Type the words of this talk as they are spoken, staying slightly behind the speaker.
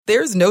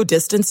There's no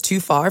distance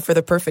too far for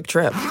the perfect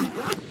trip.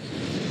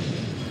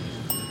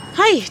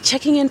 Hi,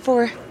 checking in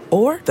for...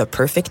 Or the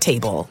perfect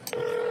table.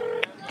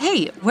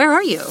 Hey, where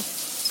are you?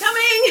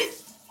 Coming!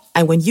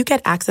 And when you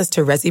get access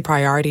to Resi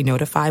Priority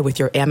Notify with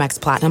your Amex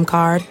Platinum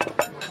card...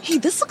 Hey,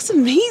 this looks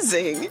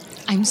amazing.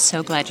 I'm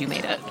so glad you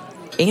made it.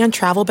 And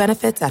travel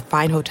benefits at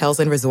fine hotels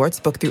and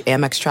resorts booked through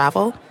Amex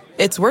Travel,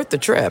 it's worth the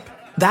trip.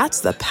 That's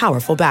the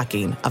powerful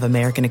backing of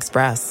American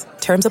Express.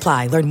 Terms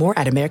apply. Learn more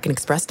at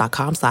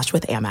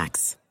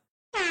americanexpress.com/withAmex.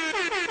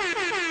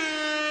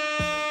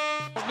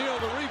 Neal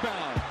the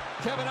rebound.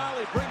 Kevin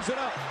Ollie brings it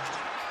up.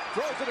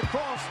 Throws it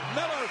across.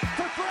 Miller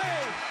for three.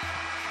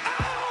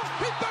 Oh,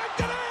 he backed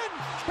it in.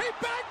 He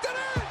backed it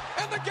in.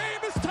 And the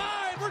game is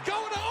tied. We're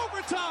going to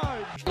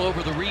overtime.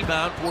 Over the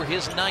rebound for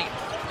his ninth.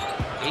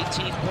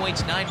 18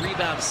 points, 9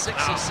 rebounds,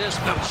 6 assists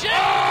for Jay.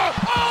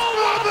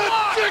 Oh,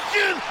 the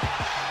chicken.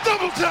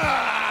 Double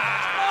time.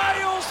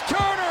 Miles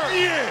Turner.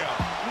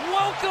 Yeah.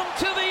 Welcome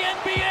to the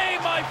NBA,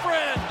 my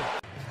friend.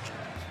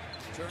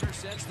 Turner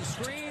sets the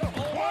screen. Don't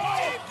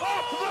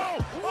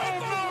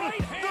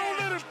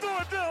let him throw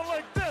it down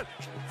like that.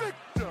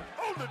 Victor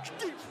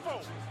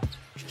Oladipo.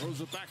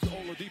 Throws it back to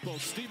Oladipo.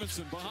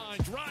 Stevenson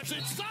behind, drives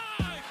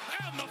inside,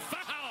 and the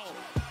foul.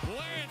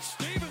 Lance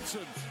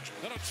Stevenson,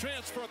 and a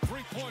chance for a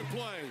three-point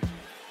play.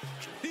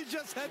 He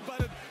just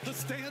headbutted the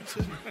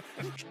Stanton.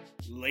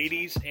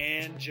 Ladies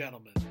and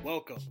gentlemen,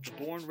 welcome to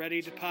Born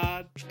Ready to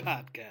Pod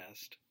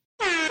podcast.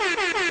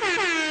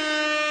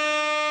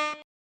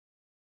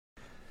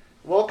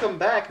 Welcome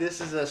back. This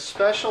is a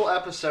special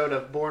episode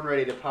of Born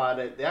Ready to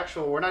Pod.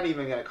 We're not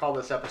even going to call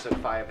this episode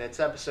 5. It's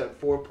episode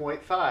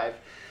 4.5.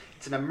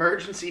 It's an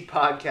emergency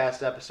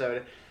podcast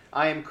episode.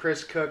 I am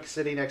Chris Cook.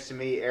 Sitting next to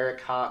me, Eric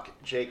Hawk,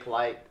 Jake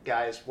Light.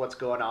 Guys, what's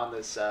going on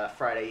this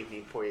Friday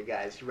evening for you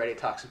guys? You ready to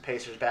talk some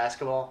Pacers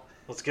basketball?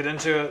 Let's get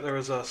into it. There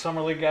was a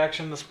summer league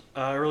action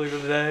earlier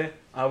today.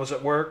 I was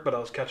at work, but I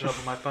was catching up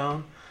on my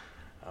phone.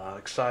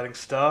 Exciting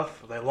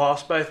stuff. They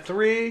lost by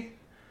 3,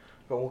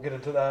 but we'll get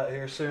into that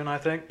here soon, I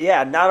think.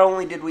 Yeah, not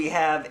only did we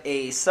have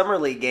a summer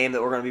league game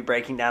that we're going to be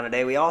breaking down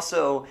today, we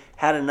also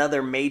had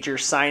another major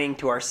signing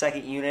to our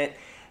second unit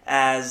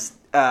as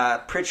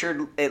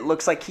Pritchard, it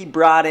looks like he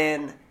brought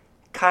in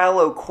Kyle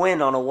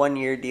O'Quinn on a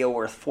 1-year deal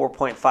worth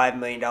 $4.5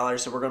 million.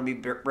 So we're going to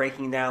be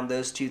breaking down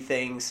those two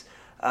things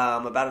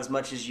about as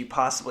much as you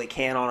possibly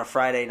can on a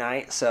Friday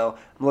night. So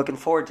I'm looking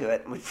forward to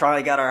it. We've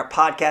finally got our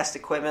podcast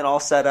equipment all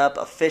set up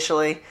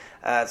officially.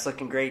 It's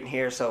looking great in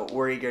here, so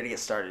we're eager to get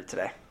started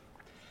today.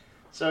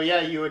 So, yeah,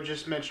 you had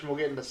just mentioned, we'll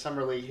get into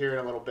Summer League here in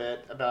a little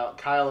bit, about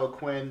Kyle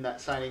O'Quinn. That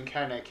signing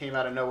kind of came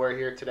out of nowhere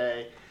here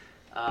today.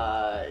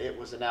 It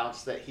was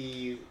announced that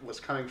he was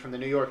coming from the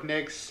New York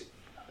Knicks.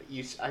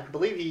 I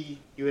believe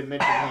you had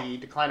mentioned he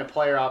declined a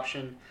player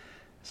option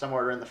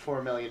somewhere in the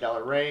 $4 million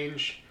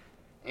range,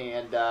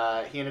 and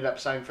he ended up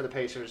signing for the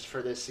Pacers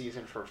for this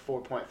season for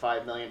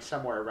 $4.5 million,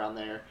 somewhere around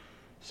there.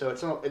 So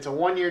it's a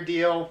 1-year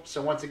deal.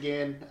 So once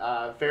again,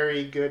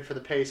 very good for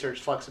the Pacers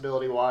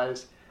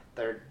flexibility-wise.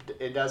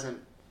 It doesn't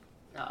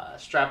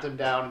strap them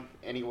down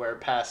anywhere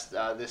past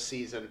this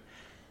season.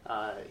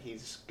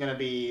 He's going to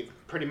be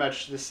pretty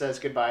much, this says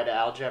goodbye to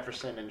Al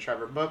Jefferson and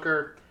Trevor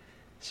Booker.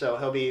 So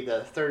he'll be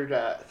the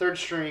third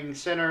string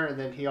center, and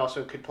then he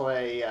also could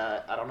play,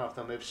 I don't know if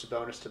they'll move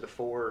Sabonis to the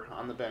 4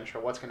 on the bench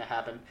or what's going to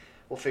happen.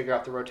 We'll figure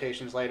out the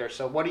rotations later.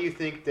 So what do you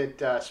think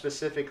that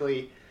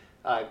specifically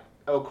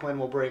O'Quinn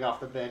will bring off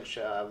the bench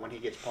when he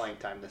gets playing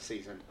time this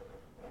season?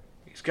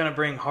 He's going to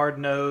bring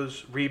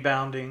hard-nosed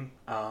rebounding.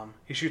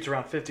 He shoots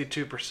around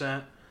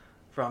 52%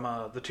 from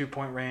the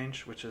 2-point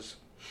range, which is,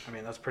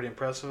 that's pretty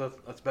impressive.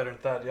 That's better than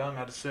Thad Young,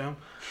 I'd assume.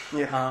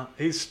 Yeah.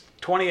 He's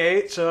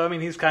 28, so,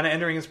 he's kind of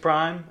entering his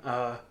prime.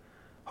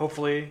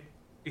 Hopefully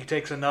he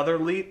takes another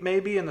leap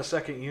maybe in the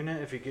second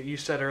unit. You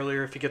said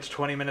earlier, if he gets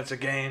 20 minutes a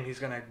game, he's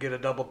going to get a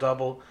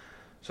double-double.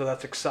 So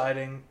that's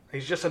exciting.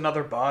 He's just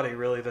another body,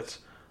 really, that's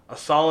a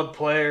solid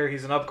player.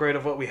 He's an upgrade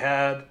of what we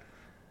had.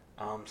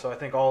 So I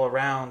think all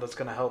around that's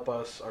going to help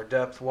us, our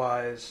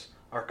depth-wise,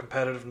 our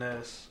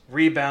competitiveness,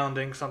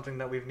 rebounding, something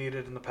that we've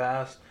needed in the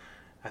past.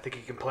 I think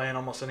he can play in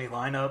almost any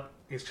lineup.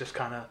 He's just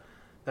kind of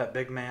that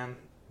big man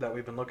that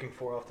we've been looking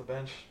for off the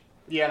bench.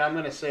 Yeah, and I'm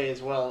going to say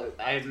as well,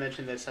 I had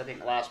mentioned this, I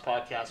think, last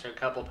podcast or a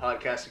couple of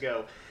podcasts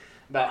ago,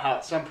 about how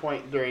at some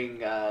point during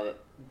the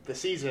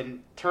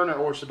season, Turner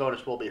or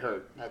Sabonis will be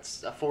hurt.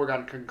 That's a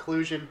foregone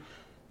conclusion.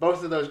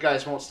 Both of those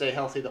guys won't stay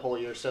healthy the whole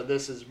year, so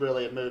this is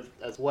really a move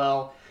as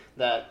well,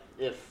 that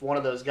if one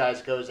of those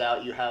guys goes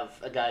out, you have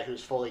a guy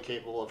who's fully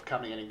capable of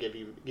coming in and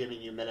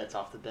giving you minutes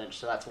off the bench.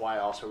 So that's why I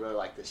also really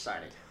like this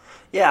signing.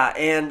 Yeah,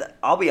 and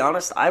I'll be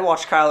honest, I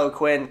watched Kyle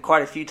O'Quinn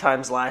quite a few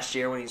times last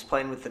year when he was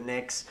playing with the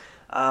Knicks.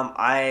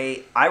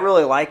 I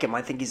really like him.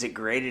 I think he's a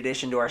great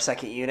addition to our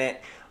second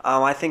unit.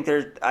 I think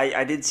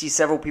I did see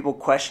several people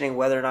questioning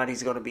whether or not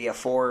he's going to be a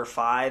 4 or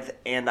 5,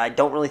 and I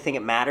don't really think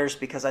it matters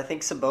because I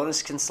think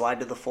Sabonis can slide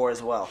to the 4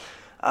 as well.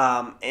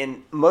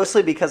 And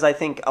mostly because I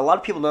think a lot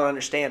of people don't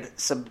understand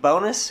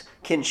Sabonis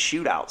can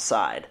shoot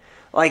outside.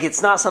 Like,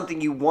 it's not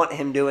something you want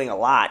him doing a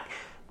lot.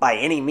 by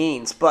any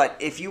means, but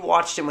if you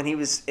watched him when he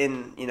was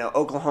in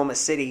Oklahoma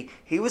City,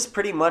 he was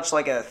pretty much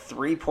like a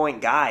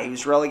 3-point guy. He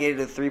was relegated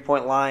to the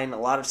 3-point line, a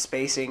lot of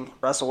spacing.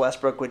 Russell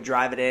Westbrook would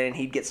drive it in, and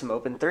he'd get some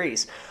open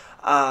threes.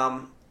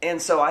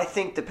 And so I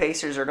think the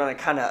Pacers are going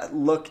to kind of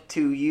look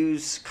to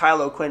use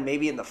Kyle O'Quinn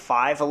maybe in the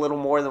 5 a little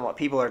more than what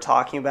people are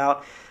talking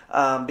about,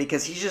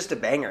 because he's just a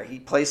banger. He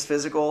plays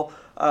physical.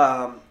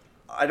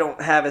 I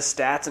don't have his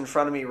stats in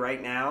front of me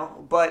right now,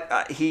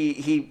 but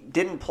he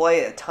didn't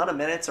play a ton of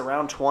minutes,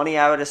 around 20,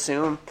 I would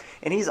assume,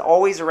 and he's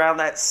always around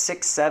that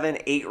 6, 7,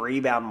 8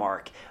 rebound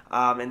mark,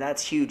 and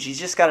that's huge. He's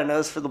just got a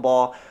nose for the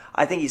ball.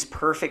 I think he's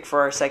perfect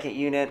for our second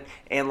unit,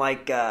 and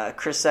like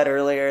Chris said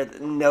earlier,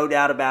 no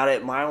doubt about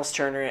it, Miles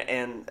Turner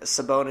and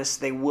Sabonis,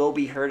 they will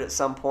be hurt at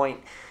some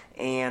point,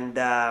 and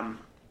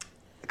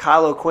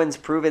Kyle O'Quinn's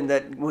proven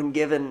that when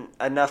given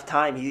enough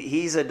time,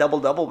 he's a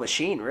double-double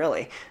machine,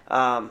 really.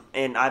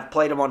 And I've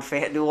played him on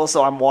FanDuel,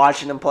 so I'm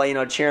watching him play,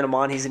 cheering him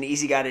on. He's an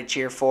easy guy to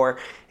cheer for,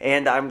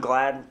 and I'm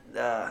glad,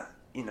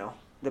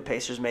 the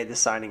Pacers made this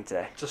signing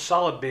today. It's a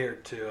solid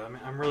beard, too. I mean,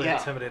 I'm really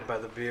intimidated by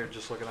the beard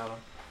just looking at him.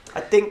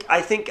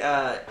 I think,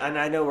 and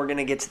I know we're going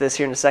to get to this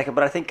here in a second,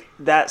 but I think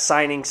that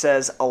signing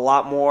says a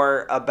lot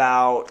more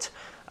about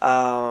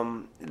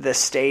the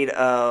state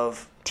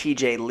of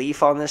TJ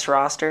Leaf on this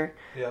roster.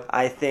 Yeah.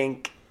 I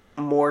think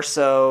more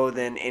so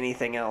than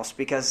anything else,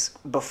 because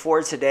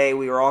before today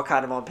we were all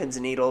kind of on pins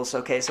and needles.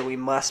 Okay, so we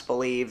must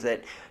believe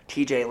that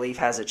TJ Leaf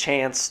has a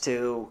chance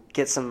to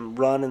get some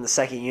run in the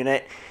second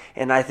unit,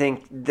 and I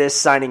think this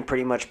signing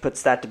pretty much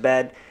puts that to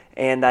bed.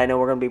 And I know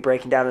we're going to be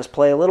breaking down his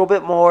play a little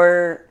bit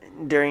more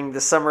during the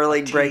Summer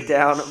League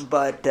breakdown,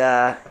 but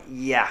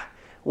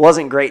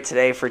wasn't great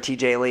today for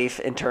TJ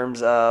Leaf in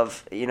terms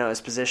of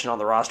his position on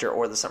the roster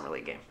or the Summer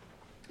League game.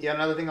 Yeah,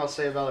 another thing I'll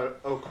say about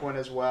O'Quinn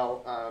as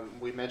well,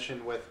 we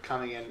mentioned with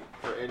coming in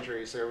for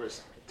injuries, there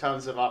was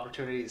tons of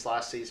opportunities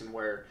last season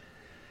where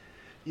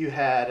you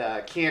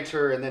had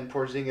Cantor and then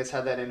Porzingis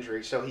had that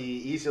injury, so he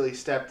easily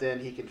stepped in.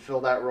 He can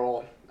fill that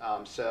role.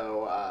 And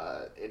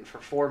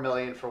for $4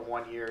 million for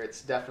 1 year,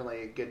 it's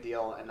definitely a good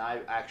deal, and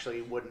I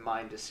actually wouldn't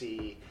mind to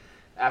see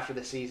after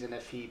the season,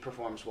 if he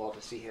performs well,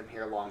 to see him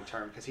here long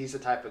term, because he's the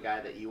type of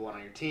guy that you want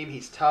on your team.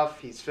 He's tough,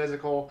 he's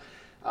physical.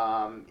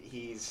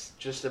 He's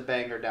just a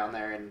banger down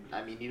there, and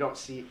I mean, you don't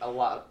see a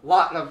lot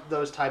of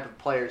those type of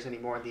players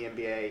anymore in the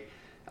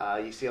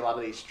NBA. You see a lot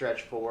of these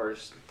stretch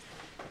fours.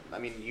 I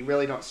mean, you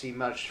really don't see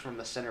much from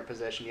the center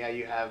position. Yeah,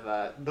 you have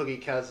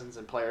Boogie Cousins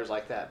and players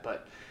like that,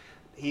 but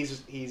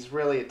he's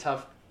really a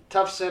tough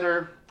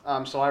center.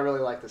 So I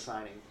really like the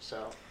signing.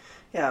 So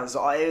yeah, it was.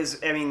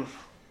 I mean,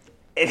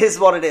 it is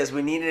what it is.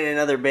 We needed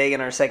another big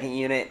in our second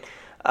unit.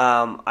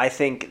 I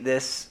think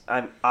this,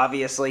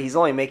 obviously, he's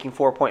only making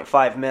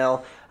 $4.5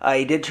 million.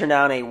 He did turn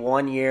down a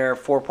 1-year,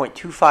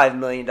 $4.25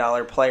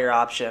 million player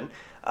option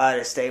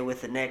to stay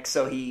with the Knicks.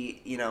 So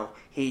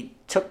he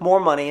took more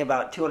money,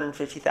 about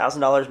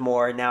 $250,000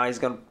 more, and now he's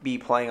going to be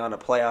playing on a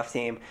playoff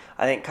team.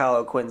 I think Kyle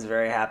O'Quinn's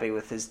very happy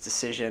with his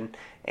decision,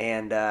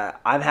 and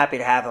I'm happy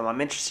to have him. I'm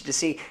interested to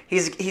see.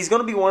 He's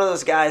going to be one of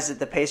those guys that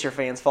the Pacer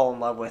fans fall in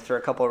love with for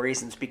a couple of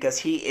reasons, because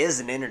he is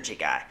an energy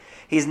guy.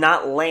 He's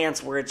not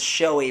Lance where it's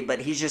showy, but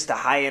he's just a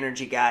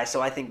high-energy guy, so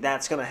I think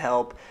that's going to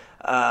help.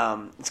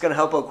 It's going to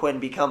help O'Quinn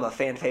become a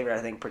fan favorite,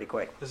 I think, pretty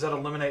quick. Does that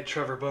eliminate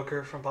Trevor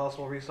Booker from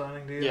possible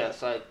re-signing, do you?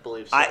 Yes, I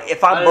believe so.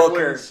 If I'm Booker,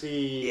 I wouldn't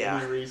see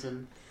any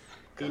reason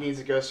he needs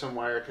to go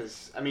somewhere,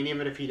 because, I mean,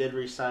 even if he did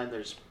re-sign,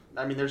 there's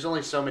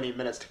only so many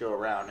minutes to go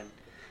around, and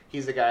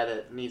he's the guy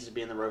that needs to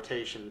be in the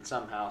rotation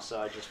somehow,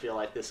 so I just feel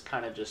like this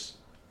kind of just,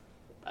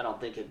 I don't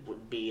think it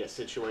would be a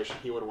situation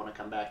he would want to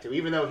come back to,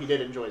 even though he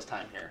did enjoy his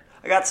time here.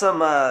 I got some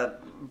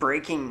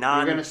breaking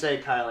You're going to say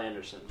Kyle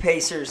Anderson.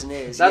 Pacers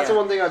news. That's the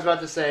one thing I was about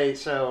to say.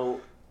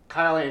 So,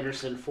 Kyle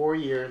Anderson, 4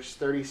 years,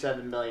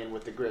 $37 million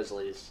with the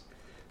Grizzlies.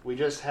 We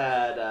just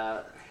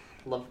had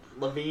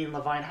Levine.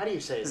 How do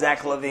you say it? Zach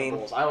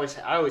LaVine. I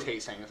always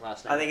hate saying his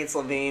last name. I think it's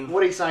Levine.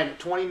 What he signed,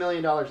 $20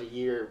 million a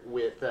year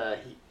with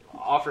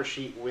offer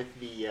sheet with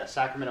the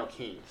Sacramento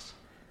Kings.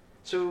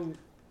 So,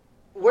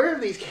 where have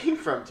these came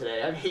from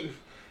today? I mean,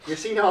 you're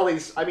seeing all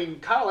these. I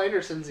mean, Kyle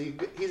Anderson's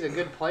he's a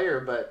good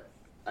player, but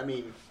I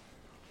mean,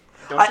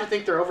 don't you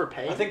think they're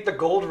overpaying? I think the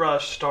gold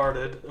rush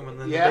started when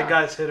the big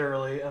guys hit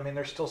early. I mean,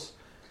 they're still,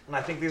 and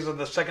I think these are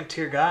the second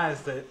tier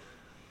guys that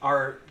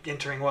are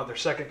entering their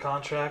second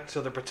contract,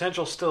 so the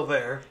potential's still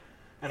there,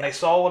 and they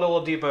saw what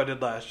Oladipo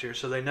did last year,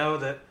 so they know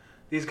that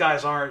these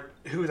guys aren't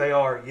who they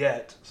are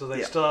yet, so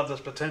they still have this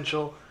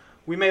potential.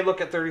 We may look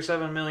at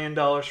 $37 million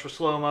for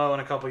Slow-Mo in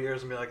a couple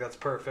years and be like, that's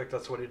perfect,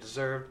 that's what he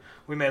deserved.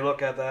 We may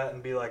look at that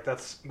and be like,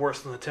 that's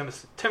worse than the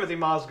Timothy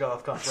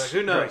Mozgov contract.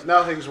 Who knows?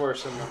 Nothing's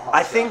worse than the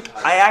Mozgov.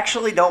 I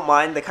actually don't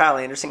mind the Kyle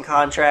Anderson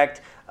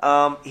contract.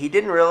 He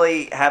didn't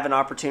really have an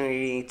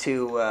opportunity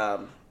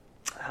to,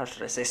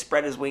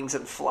 spread his wings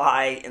and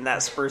fly in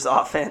that Spurs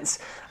offense.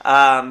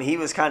 He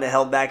was kind of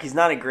held back. He's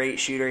not a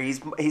great shooter.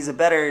 He's a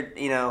better,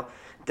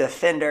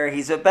 defender.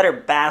 He's a better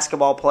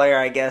basketball player,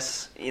 I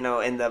guess, in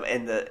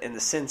the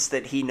sense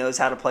that he knows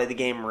how to play the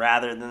game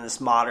rather than this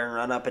modern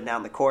run up and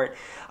down the court.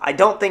 I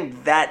don't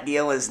think that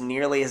deal is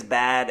nearly as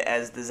bad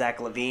as the Zach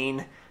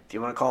LaVine. If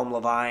you want to call him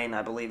Levine,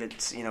 I believe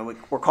it's,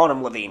 we're calling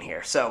him Levine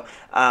here. So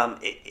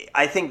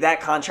I think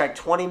that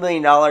contract, $20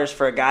 million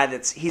for a guy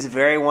he's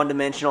very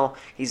one-dimensional.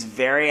 He's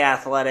very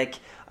athletic.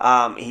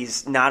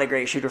 He's not a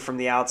great shooter from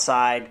the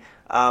outside.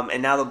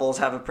 And now the Bulls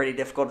have a pretty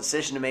difficult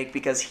decision to make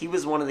because he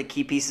was one of the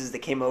key pieces that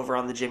came over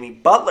on the Jimmy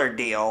Butler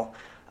deal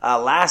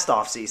last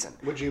offseason.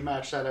 Would you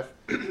match that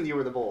if you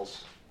were the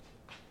Bulls?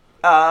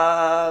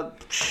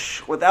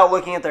 Without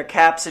looking at their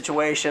cap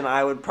situation,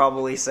 I would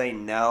probably say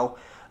no.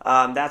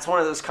 That's one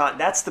of those.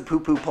 That's the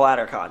poo-poo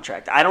platter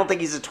contract. I don't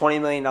think he's a $20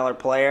 million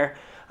player.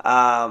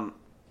 And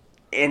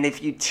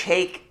if you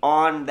take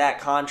on that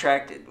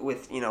contract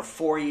with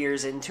 4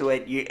 years into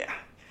it, you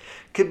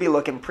could be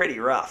looking pretty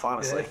rough,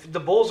 honestly. Yeah, if the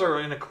Bulls are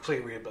in a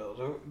complete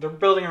rebuild. They're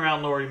building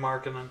around Lauri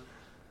Markkanen.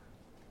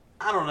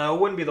 I don't know.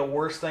 It wouldn't be the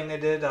worst thing they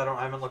did.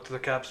 I haven't looked at the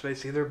cap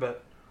space either,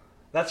 but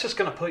that's just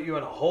going to put you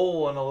in a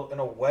hole in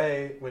a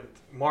way with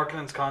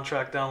Markkanen's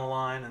contract down the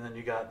line, and then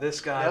you got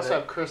this guy. They also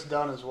have Chris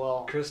Dunn as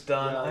well. Chris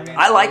Dunn. Yeah,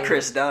 I like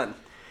Chris Dunn.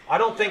 I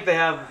don't think they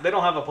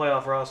don't have a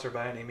playoff roster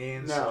by any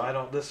means. No.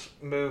 So this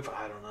move,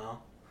 I don't know.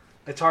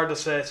 It's hard to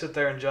sit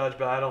there and judge,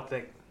 but I don't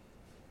think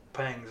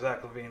paying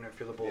Zach LaVine if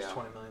you're the Bulls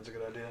 $20 million is a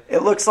good idea.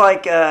 It looks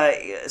like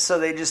so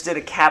they just did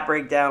a cap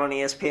breakdown on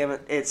ESPN.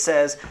 It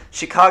says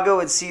Chicago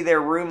would see their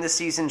room this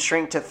season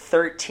shrink to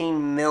 $13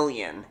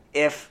 million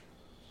if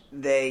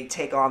they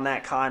take on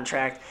that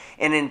contract,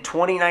 and in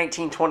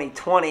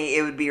 2019-2020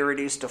 it would be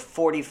reduced to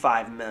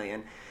 $45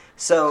 million.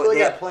 So they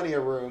got plenty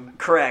of room.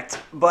 Correct,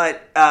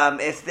 but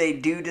if they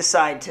do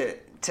decide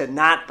to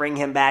not bring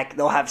him back,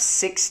 they'll have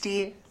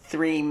 $63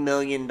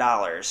 million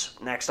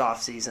next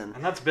offseason.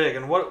 And that's big.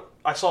 And what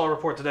I saw a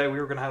report today, we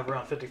were going to have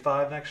around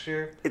 55 next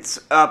year. It's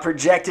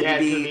projected to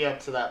be up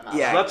to that amount.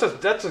 Yeah, so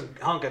that's a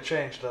hunk of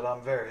change that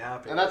I'm very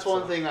happy. And that's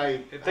one thing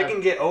if they can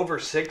get over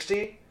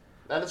 60.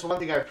 That is one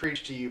thing I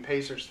preach to you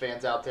Pacers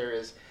fans out there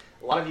is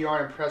a lot of you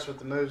aren't impressed with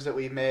the moves that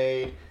we've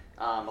made.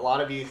 A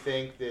lot of you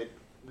think that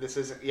this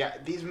isn't. Yeah,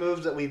 these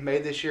moves that we've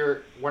made this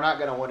year, we're not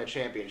going to win a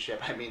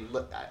championship. I mean,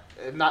 look,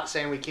 I'm not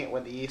saying we can't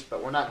win the East,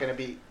 but we're not going to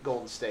beat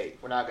Golden State.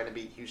 We're not going to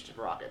beat Houston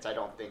Rockets. I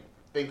don't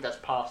think that's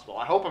possible.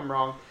 I hope I'm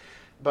wrong,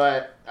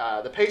 but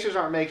the Pacers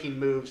aren't making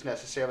moves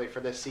necessarily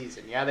for this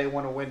season. Yeah, they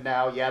want to win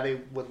now. Yeah,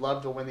 they would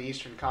love to win the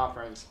Eastern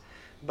Conference.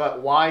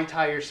 But why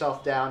tie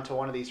yourself down to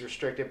one of these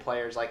restricted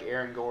players like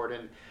Aaron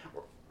Gordon,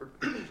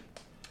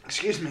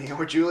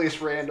 or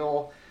Julius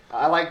Randle?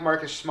 I like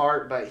Marcus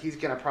Smart, but he's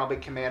going to probably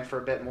command for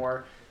a bit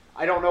more.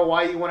 I don't know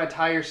why you want to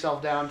tie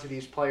yourself down to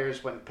these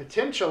players when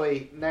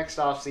potentially next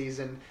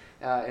offseason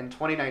in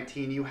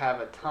 2019 you have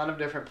a ton of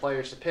different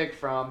players to pick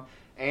from,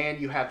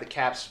 and you have the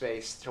cap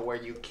space to where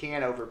you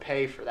can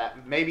overpay for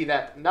that. Maybe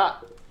that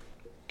not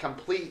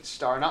complete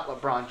star, not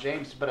LeBron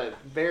James, but a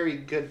very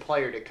good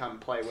player to come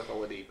play with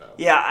Oladipo.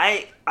 Yeah,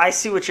 I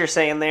see what you're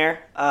saying there.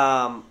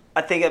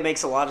 I think it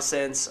makes a lot of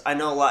sense. I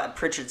know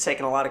Pritchard's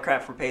taking a lot of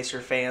crap from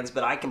Pacer fans,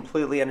 but I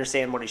completely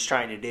understand what he's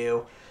trying to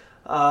do.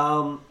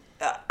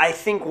 I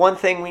think one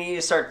thing we need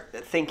to start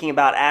thinking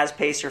about as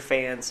Pacer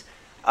fans,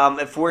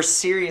 if we're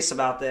serious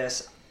about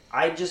this,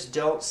 I just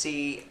don't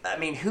see. I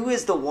mean, who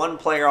is the one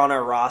player on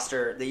our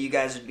roster that you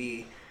guys would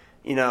be,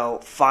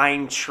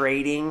 fine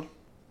trading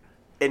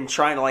and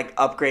trying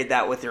to upgrade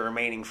that with the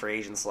remaining free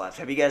agents left?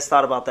 Have you guys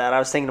thought about that? I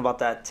was thinking about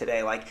that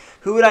today.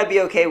 Who would I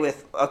be okay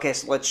with? Okay,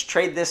 so let's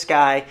trade this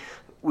guy.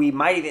 It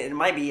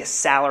might be a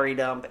salary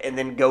dump and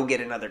then go get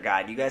another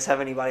guy. Do you guys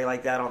have anybody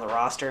like that on the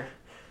roster?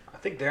 I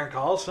think Darren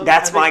Collison.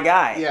 That's my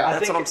guy. Yeah,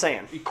 that's what I'm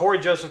saying. Corey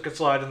Joseph could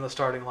slide in the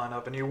starting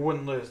lineup, and you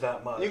wouldn't lose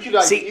that much. You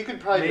could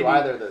probably do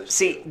either of those.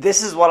 See,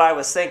 this is what I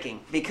was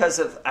thinking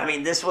because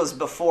this was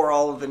before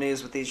all of the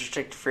news with these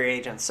restricted free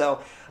agents.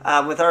 So,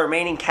 with our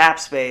remaining cap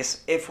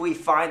space, if we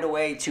find a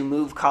way to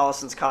move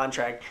Collison's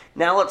contract,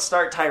 now let's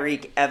start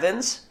Tyreke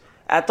Evans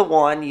at the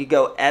 1. You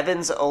go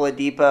Evans,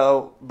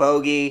 Oladipo,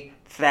 Bogey,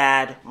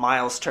 Thad,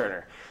 Miles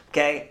Turner.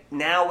 Okay,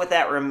 now with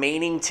that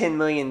remaining $10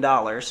 million.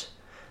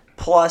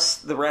 Plus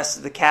the rest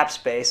of the cap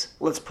space,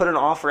 let's put an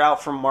offer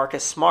out from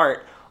Marcus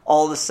Smart.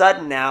 All of a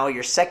sudden now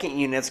your second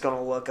unit's going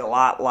to look a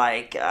lot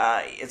like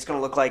it's going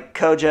to look like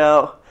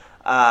Kojo,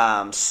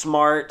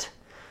 Smart,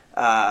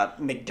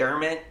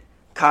 McDermott,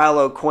 Kyle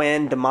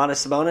O'Quinn,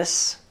 Domantas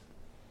Sabonis.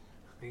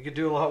 You could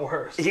do a lot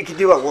worse. You could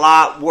do a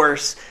lot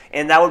worse,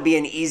 and that would be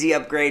an easy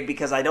upgrade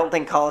because I don't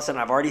think Collison,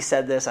 I've already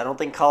said this, I don't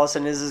think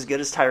Collison is as good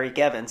as Tyreke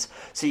Evans.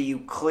 So you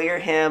clear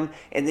him,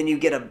 and then you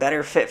get a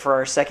better fit for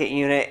our second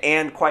unit,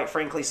 and quite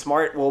frankly,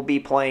 Smart will be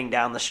playing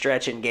down the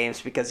stretch in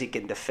games because he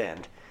can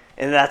defend.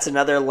 And that's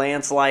another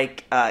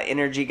Lance-like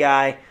energy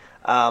guy,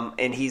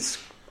 and he's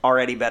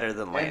already better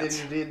than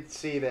Lance. And then you did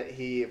see that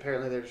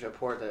apparently there's a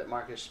report that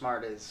Marcus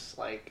Smart is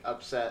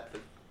upset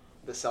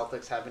the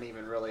Celtics haven't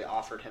even really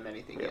offered him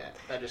anything yet.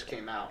 That just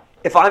came out.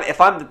 If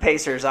I'm the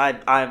Pacers,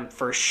 I'm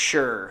for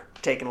sure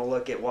taking a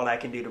look at what I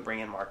can do to bring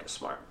in Marcus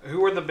Smart.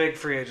 Who are the big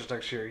free agents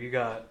next year? You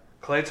got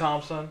Klay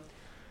Thompson,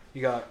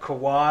 you got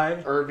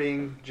Kawhi,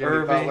 Irving,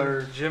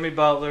 Jimmy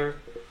Butler.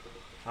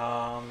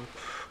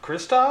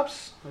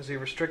 Kristaps, is he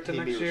restricted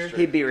next year?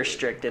 He'd be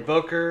restricted.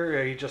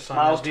 Booker, he just signed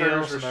Miles his deal,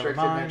 Turner's so never restricted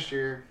mind. next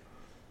year.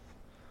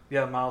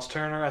 Yeah, Miles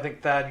Turner. I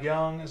think Thad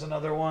Young is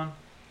another one.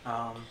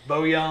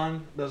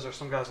 Bojan. Those are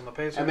some guys on the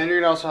Pacers. And then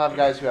you're gonna also have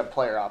guys who have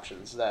player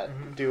options that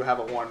do have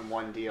a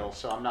 1-1 deal.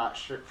 So I'm not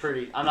sure.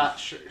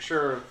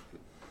 Sure of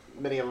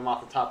many of them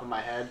off the top of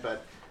my head,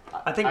 but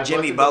I think I've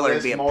Jimmy looked at the Butler would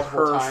list be a multiple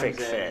perfect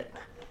times, and fit.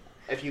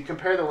 If you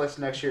compare the list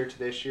next year to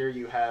this year,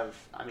 you have.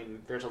 I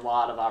mean, there's a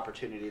lot of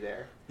opportunity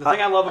there. The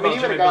thing I love about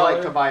even Jimmy a guy Butler,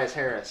 like Tobias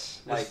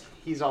Harris,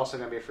 he's also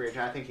going to be a free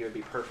agent. I think he would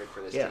be perfect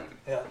for this team.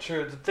 Yeah,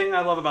 true. The thing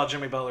I love about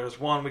Jimmy Butler is,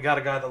 one, we got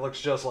a guy that looks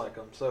just like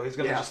him, so he's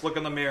going to just look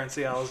in the mirror and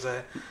see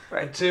Alizé.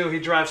 Right. And two, he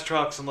drives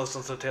trucks and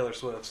listens to Taylor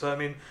Swift. So, I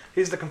mean,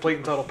 he's the complete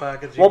and total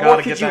package. What more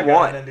gotta could get you that guy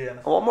want? in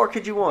Indiana. What more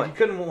could you want? You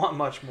couldn't want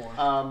much more.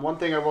 One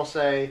thing I will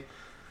say,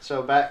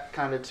 so back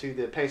kind of to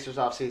the Pacers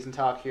offseason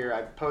talk here,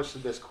 I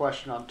posted this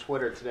question on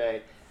Twitter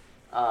today.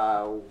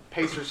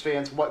 Pacers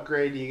fans, what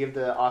grade do you give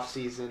the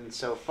offseason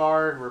so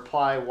far?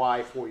 Reply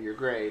why for your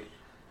grade.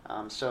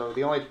 So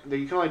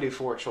you can only do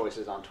 4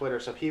 choices on Twitter.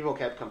 So people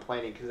kept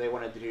complaining because they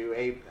wanted to do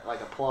a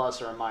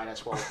plus or a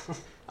minus. Well,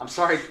 I'm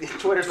sorry,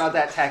 Twitter's not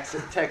that tech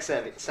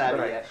savvy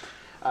yet.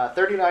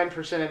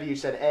 39% of you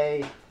said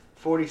A,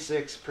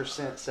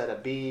 46% said a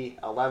B,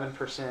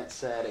 11%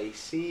 said a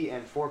C,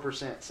 and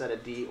 4% said a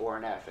D or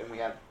an F. And we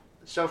have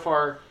so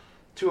far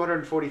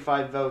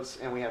 245 votes,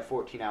 and we have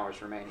 14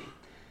 hours remaining.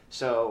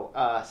 So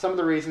some of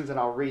the reasons, and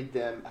I'll read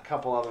them, a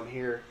couple of them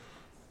here.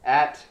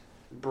 At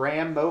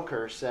Bram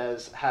Moker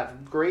says,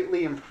 have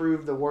greatly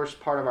improved the worst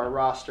part of our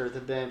roster,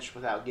 the bench,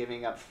 without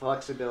giving up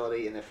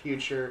flexibility in the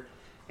future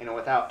and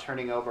without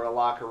turning over a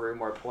locker room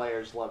where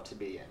players love to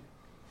be in.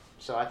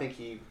 So I think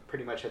he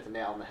pretty much hit the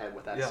nail on the head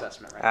with that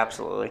assessment right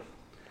Absolutely.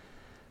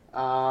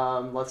 there.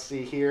 Let's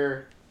see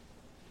here.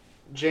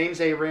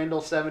 James A.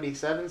 Randall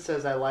 77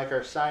 says, I like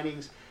our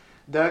signings.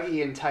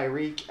 Dougie and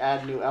Tyreek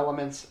add new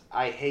elements.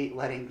 I hate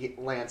letting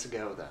Lance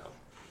go, though.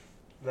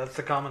 That's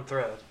the common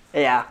thread.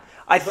 Yeah.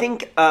 I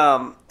think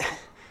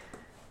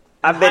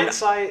In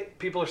hindsight,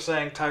 people are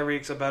saying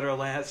Tyreek's a better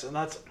Lance, and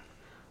I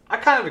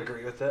kind of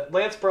agree with it.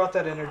 Lance brought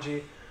that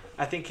energy.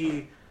 I think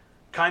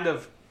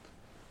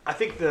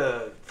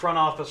the front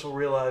office will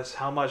realize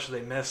how much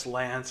they miss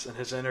Lance and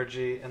his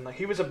energy, and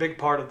he was a big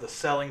part of the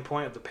selling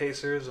point of the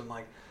Pacers, and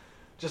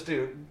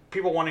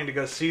people wanting to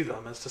go see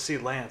them is to see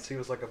Lance. He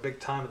was a big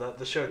time of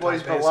the Showtime. Well,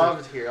 he's Pacers.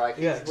 beloved here.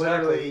 He's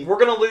literally. We're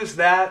going to lose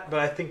that, but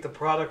I think the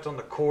product on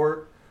the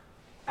court,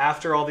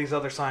 after all these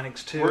other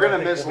signings too, we're going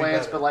to miss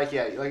Lance, but like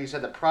you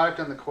said, the product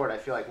on the court, I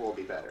feel like will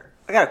be better.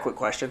 I got a quick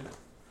question.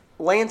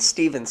 Lance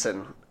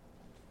Stevenson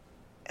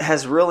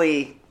has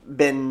really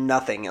been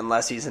nothing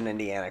unless he's in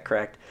Indiana,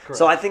 correct?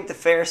 So I think the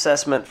fair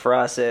assessment for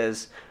us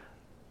is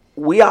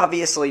we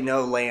obviously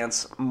know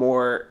Lance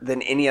more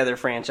than any other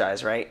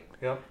franchise, right?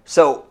 Yep.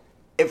 So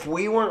if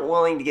we weren't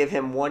willing to give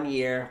him 1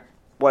 year,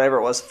 whatever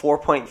it was,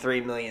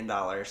 $4.3 million,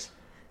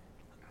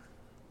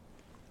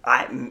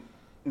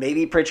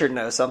 maybe Pritchard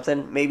knows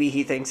something. Maybe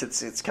he thinks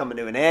it's coming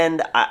to an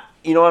end.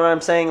 You know what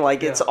I'm saying?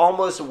 It's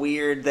almost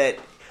weird that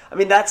 – I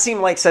mean, that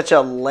seemed like such a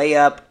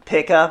layup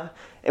pickup.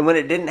 And when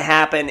it didn't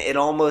happen, it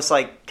almost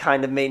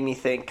kind of made me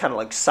think kind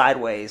of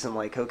sideways and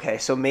okay,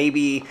 so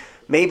maybe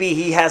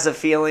he has a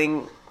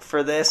feeling –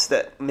 for this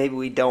that maybe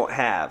we don't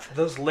have.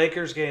 Those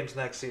Lakers games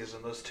next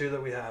season, those 2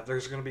 that we have,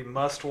 there's going to be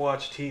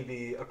must-watch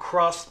TV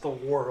across the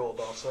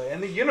world, I'll say,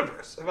 and the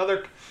universe. If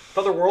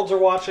other worlds are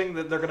watching,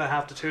 they're going to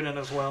have to tune in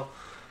as well.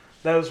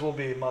 Those will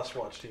be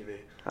must-watch TV.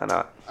 I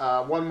know.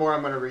 One more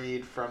I'm going to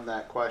read from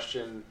that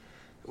question.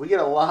 We get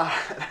a lot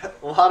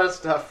of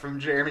stuff from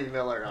Jeremy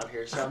Miller on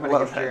here, so I'm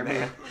going to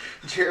give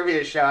Jeremy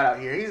a shout-out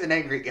here. He's an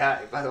angry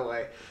guy, by the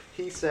way.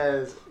 He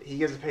says he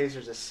gives the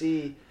Pacers a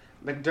C.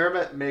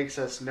 McDermott makes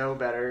us know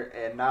better,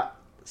 and not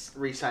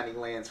re-signing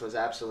Lance was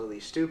absolutely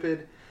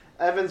stupid.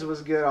 Evans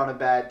was good on a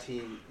bad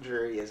team.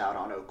 Jury is out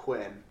on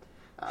O'Quinn.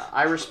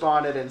 I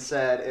responded and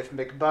said, if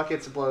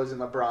McBuckets blows in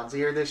LeBron's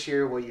ear this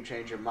year, will you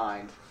change your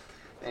mind?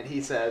 And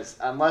he says,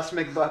 unless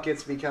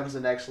McBuckets becomes the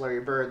next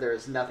Larry Bird, there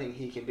is nothing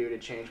he can do to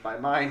change my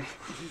mind.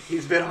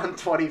 He's been on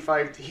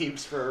 25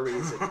 teams for a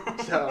reason.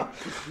 So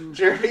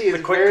Jeremy is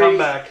a quick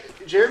comeback.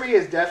 Jeremy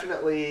is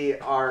definitely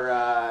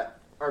our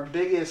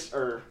biggest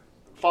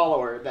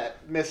follower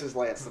that misses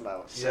Lance the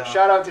most. So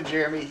shout out to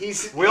Jeremy.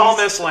 We all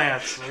miss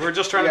Lance. We're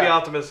just trying to be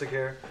optimistic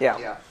here.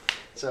 Yeah.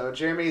 So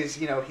Jeremy's,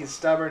 he's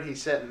stubborn.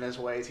 He's set in his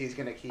ways. He's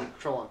going to keep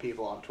trolling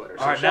people on Twitter.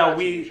 So all right, now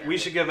we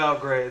should give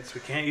out grades.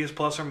 We can't use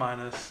plus or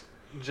minus.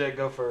 Jake,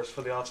 go first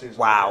for the offseason.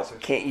 Wow,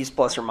 can't use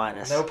plus or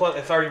minus. No plus.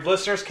 If our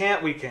listeners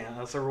can't, we can.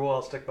 That's a rule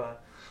I'll stick by.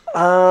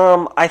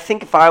 I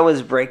think if I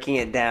was breaking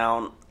it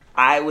down,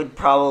 I would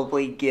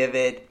probably give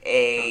it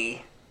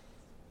a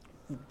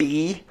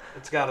B.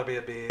 It's got to be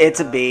a B. It's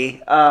a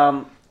B.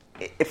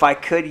 if I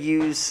could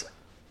use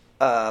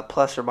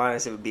plus or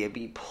minus, it would be a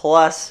B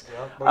plus.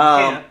 Yeah, but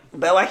you can't.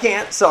 But I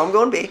can't, so I'm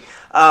going B.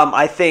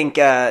 I think,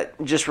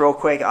 just real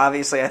quick,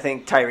 obviously I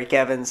think Tyreek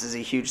Evans is a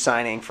huge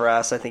signing for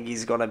us. I think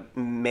he's going to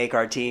make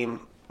our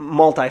team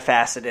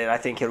multifaceted. I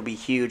think it'll be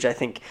huge. I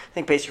think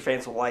Pacer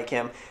fans will like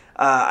him.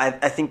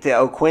 I think the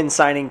O'Quinn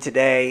signing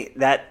today,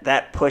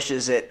 that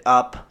pushes it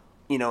up,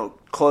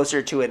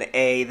 closer to an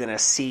A than a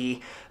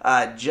C,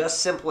 just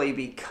simply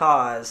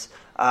because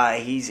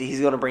he's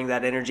going to bring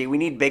that energy. We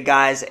need big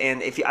guys,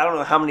 and I don't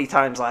know how many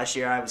times last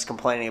year I was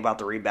complaining about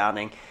the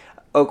rebounding.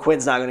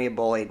 O'Quinn's not going to get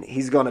bullied.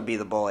 He's going to be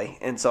the bully,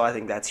 and so I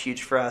think that's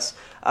huge for us.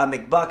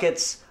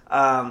 McBuckets,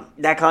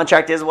 that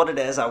contract is what it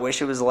is. I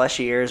wish it was less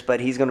years, but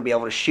he's going to be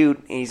able to shoot,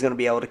 and he's going to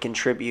be able to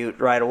contribute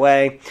right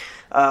away.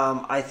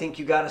 I think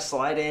you got to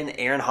slide in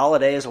Aaron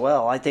Holiday as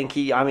well. I think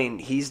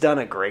he's done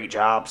a great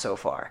job so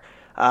far.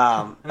 It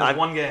was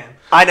one game.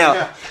 I know,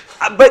 Yeah.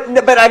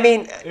 but I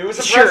mean, It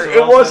was sure, impressive,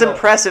 it I'll was say that.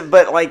 impressive,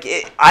 but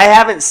I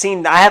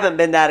haven't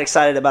been that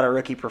excited about a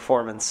rookie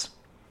performance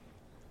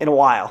in a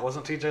while. It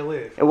wasn't TJ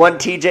Leaf. It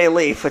wasn't TJ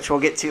Leaf, which we'll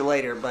get to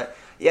later, but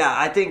yeah,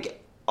 I think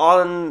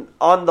on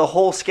the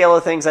whole scale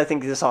of things, I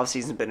think this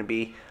offseason's been a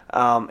B.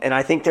 And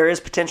I think there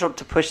is potential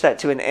to push that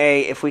to an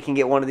A if we can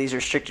get one of these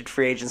restricted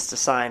free agents to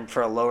sign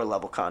for a lower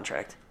level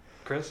contract.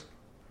 Chris?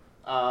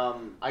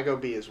 I go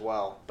B as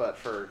well, but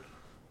for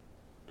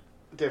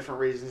different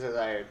reasons, as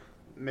I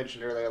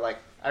mentioned earlier. Like,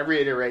 I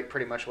reiterate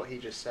pretty much what he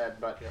just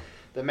said, but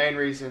the main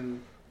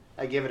reason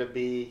I give it a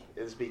B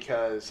is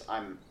because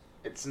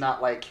it's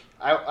not like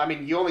I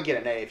mean, you only get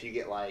an A if you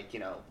get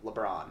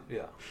LeBron.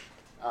 Yeah.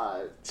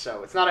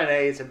 So it's not an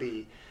A, it's a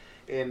B.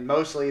 And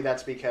mostly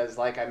that's because,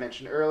 like I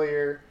mentioned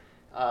earlier,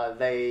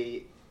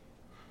 they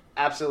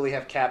absolutely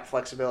have cap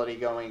flexibility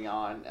going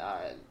on.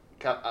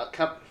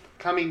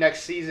 Coming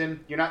next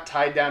season, you're not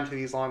tied down to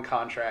these long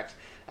contracts.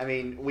 I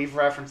mean, we've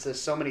referenced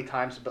this so many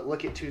times, but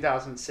look at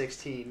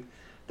 2016,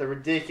 the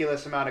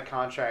ridiculous amount of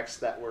contracts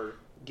that were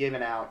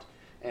given out.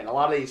 And a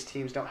lot of these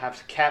teams don't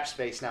have cap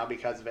space now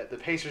because of it. The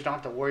Pacers don't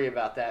have to worry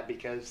about that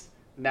because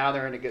now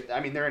they're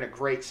in a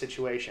great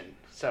situation.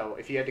 So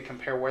if you had to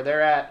compare where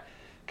they're at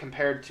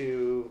compared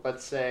to,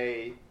 let's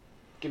say,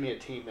 give me a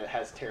team that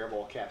has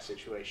terrible cap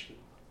situation.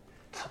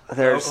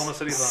 There's Oklahoma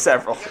City Thunder.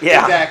 several.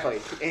 Yeah.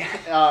 Exactly.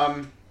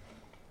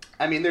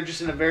 I mean, they're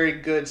just in a very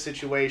good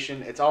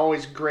situation. It's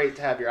always great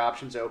to have your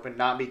options open,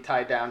 not be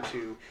tied down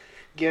to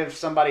give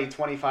somebody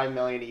 $25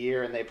 million a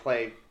year and they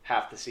play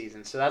half the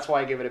season. So that's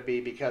why I give it a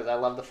B, because I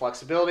love the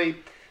flexibility.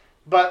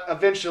 But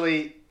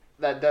eventually,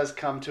 that does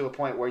come to a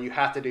point where you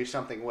have to do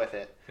something with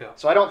it. Yeah.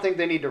 So I don't think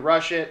they need to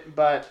rush it,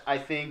 but I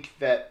think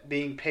that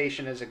being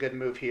patient is a good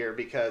move here,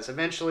 because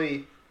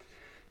eventually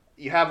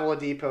you have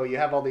Oladipo, you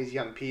have all these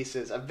young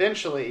pieces.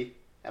 Eventually,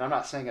 and I'm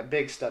not saying a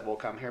big stud will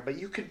come here, but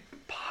you could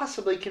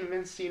possibly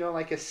convince,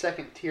 like a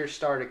second-tier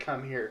star to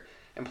come here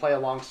and play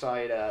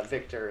alongside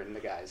Victor and the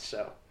guys.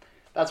 So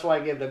that's why I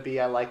give it a B.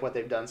 I like what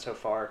they've done so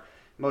far,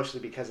 mostly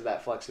because of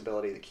that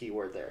flexibility, the key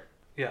word there.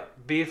 Yeah,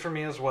 B for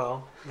me as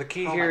well. The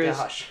key Oh here my is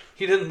gosh.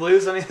 you didn't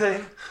lose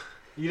anything.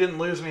 You didn't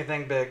lose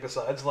anything big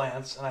besides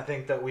Lance, and I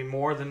think that we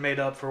more than made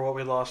up for what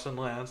we lost in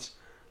Lance.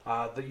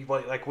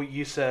 Like what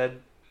you said,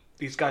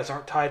 these guys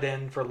aren't tied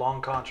in for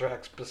long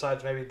contracts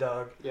besides maybe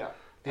Doug. Yeah.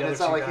 The And other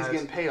it's not two like he's guys.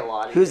 getting paid a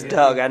lot. Who's either.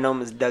 Doug? I know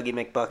him as Dougie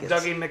McBuckets.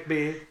 Dougie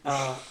McBee.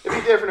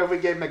 It'd be different if we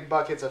gave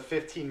McBuckets a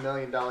 $15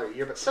 million a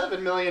year, but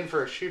 $7 million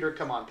for a shooter,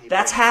 come on, people.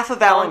 That's half of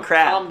Alan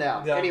Crabbe. Calm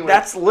down. Yeah. Anyway,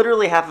 That's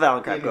literally half of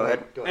Alan Crabbe. Go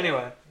ahead.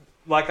 Anyway,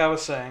 like I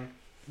was saying,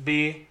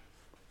 B,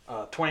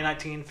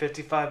 2019,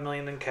 $55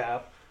 million in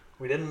cap.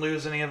 We didn't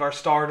lose any of our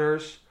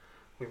starters.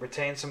 We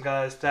retained some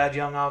guys. Thad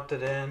Young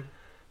opted in.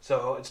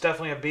 So it's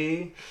definitely a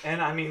B.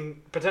 And, I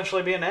mean,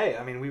 potentially be an A.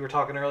 I mean, we were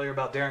talking earlier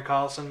about Darren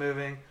Collison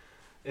moving.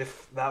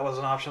 If that was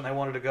an option they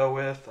wanted to go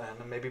with, and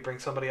then maybe bring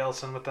somebody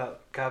else in with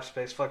that cap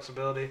space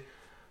flexibility.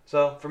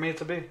 So, for me,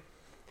 it's a B.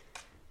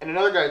 And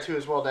another guy, too,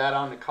 as well, to add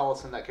on to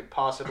Collison that could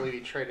possibly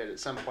be traded at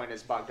some point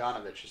is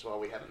Bogdanovich as well.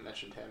 We haven't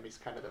mentioned him. He's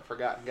kind of the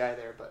forgotten guy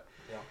there, but...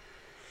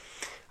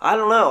 I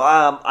don't know.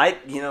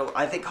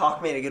 I think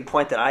Hawk made a good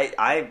point that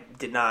I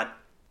did not,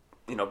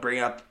 bring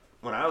up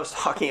when I was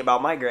talking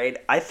about my grade.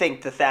 I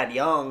think the Thad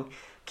Young,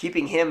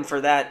 keeping him for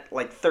that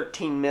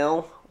 13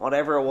 mil,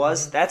 whatever it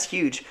was, that's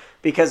huge,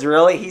 because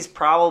really he's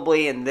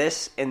probably in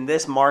this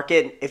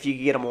market, if you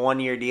could get him a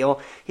 1-year deal,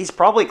 he's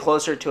probably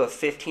closer to a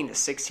 $15 to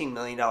 $16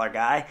 million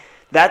guy.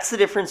 That's the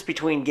difference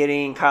between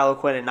getting Kyle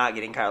O'Quinn and not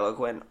getting Kyle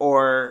O'Quinn.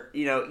 Or,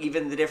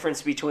 even the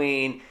difference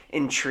between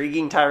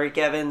intriguing Tyreek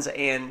Evans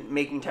and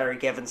making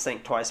Tyreek Evans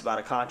think twice about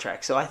a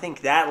contract. So I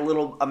think that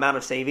little amount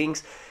of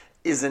savings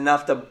is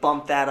enough to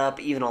bump that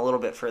up even a little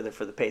bit further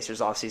for the Pacers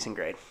offseason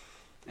grade.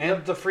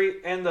 And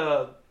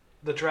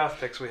the draft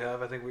picks we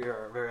have, I think we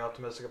are very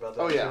optimistic about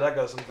that. Oh, yeah. So that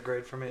goes into the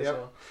grade for me as Yep.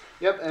 well.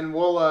 Yep, and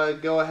we'll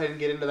go ahead and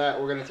get into that.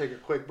 We're going to take a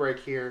quick break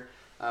here.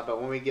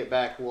 But when we get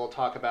back, we'll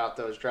talk about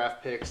those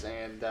draft picks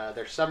and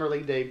their Summer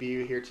League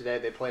debut here today.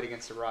 They played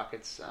against the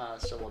Rockets,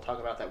 so we'll talk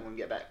about that when we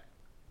get back.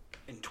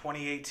 In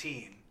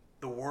 2018,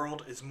 the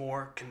world is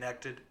more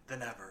connected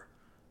than ever.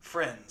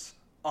 friends,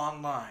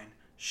 online,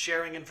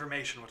 sharing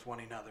information with one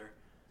another.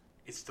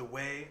 It's the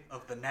way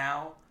of the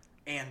now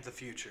and the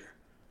future.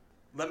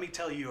 Let me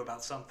tell you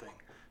about something.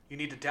 You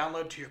need to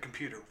download to your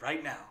computer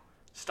right now.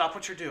 Stop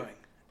what you're doing.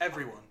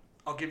 Everyone,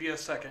 I'll give you a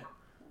second.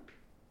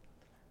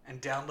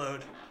 And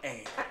download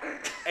AIM.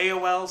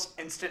 AOL's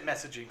instant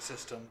messaging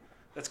system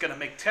that's going to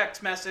make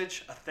text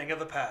message a thing of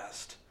the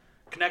past.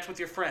 Connect with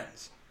your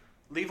friends.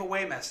 Leave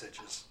away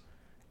messages.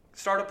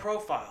 Start a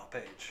profile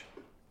page.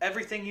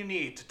 Everything you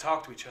need to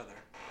talk to each other.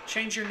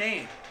 Change your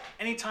name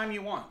anytime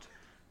you want.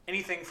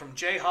 Anything from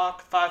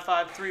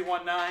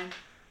Jayhawk55319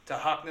 to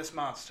Hawkness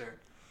Monster.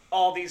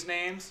 All these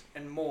names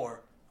and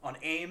more on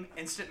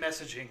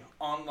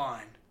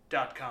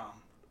AIMinstantMessagingOnline.com.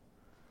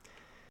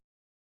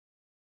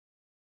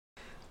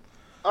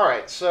 All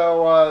right,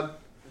 so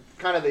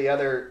kind of the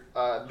other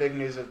big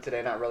news of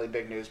today, not really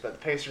big news, but the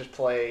Pacers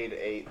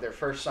played their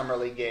first Summer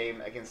League game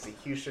against the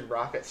Houston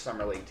Rockets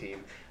Summer League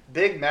team.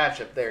 Big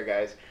matchup there,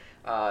 guys.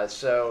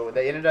 So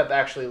they ended up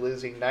actually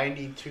losing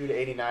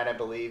 92-89, I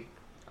believe.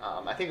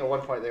 I think at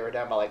one point they were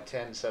down by like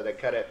 10, so they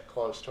cut it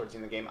close towards the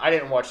end of the game. I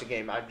didn't watch the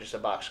game. I'm just a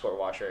box score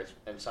watcher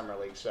in Summer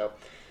League. So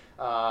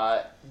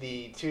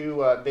the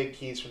two big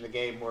keys from the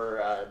game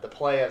were the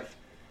play of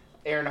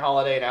Aaron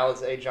Holiday and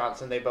Alize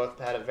Johnson. They both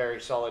had a very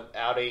solid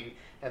outing.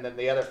 And then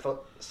the other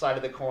side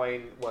of the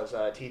coin was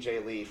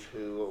TJ Leaf,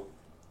 who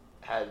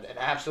had an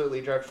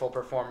absolutely dreadful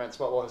performance.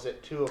 What was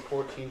it? 2 of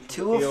 14 from the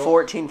field? 2 of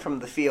 14 from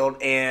the field,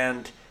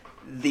 and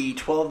the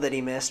 12 that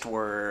he missed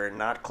were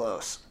not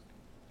close.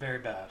 Very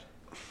bad.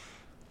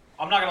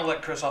 I'm not going to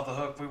let Chris off the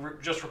hook. We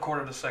just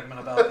recorded a segment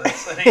about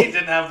this, and he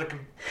didn't have the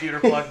computer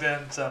plugged in.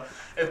 So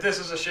if this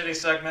is a shitty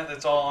segment,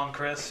 it's all on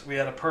Chris. We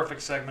had a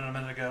perfect segment a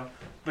minute ago.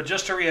 But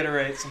just to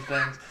reiterate some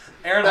things,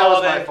 Aaron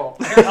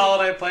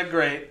Holiday played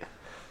great.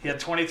 He had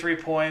 23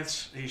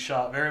 points. He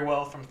shot very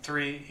well from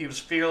 3. He was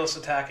fearless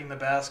attacking the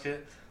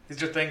basket.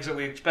 These are things that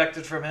we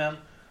expected from him.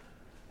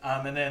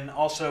 And then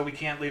also we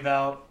can't leave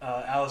out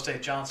Alize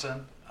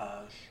Johnson.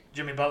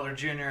 Jimmy Butler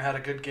Jr. had a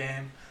good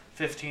game.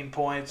 15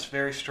 points,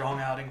 very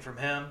strong outing from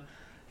him.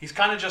 He's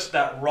kind of just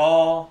that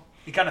raw.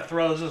 He kind of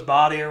throws his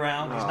body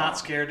around. He's not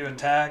scared to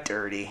attack.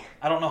 Dirty.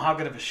 I don't know how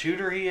good of a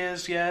shooter he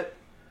is yet,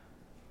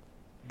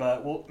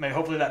 but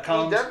hopefully that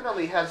comes. He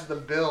definitely has the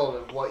build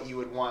of what you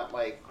would want,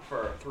 like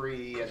for a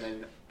 3, and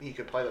then he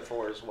could play the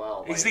 4 as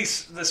well.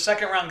 He's the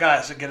second round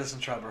guys that get us in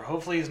trouble.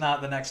 Hopefully he's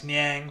not the next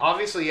Niang.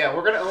 Obviously, yeah,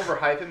 we're going to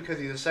overhype him because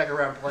he's a second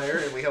round player,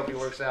 and we hope he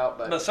works out.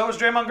 But so is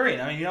Draymond Green.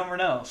 I mean, you never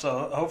know.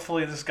 So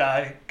hopefully this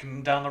guy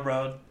can down the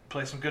road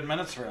play some good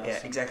minutes for us. Yeah,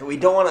 exactly. We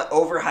don't want to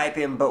overhype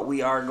him, but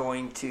we are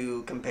going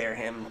to compare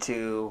him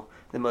to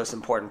the most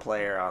important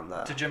player on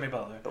to Jimmy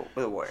Butler.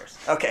 The Warriors.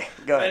 Okay,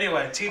 go ahead.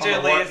 Anyway,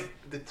 TJ Leaf.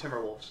 The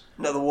Timberwolves.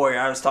 No, the Warrior.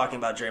 I was talking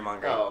about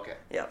Draymond Green. Oh, okay.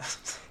 Yeah.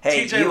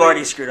 Hey, TJ you Leaf.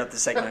 already screwed up the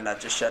segment enough.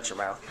 Just shut your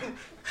mouth.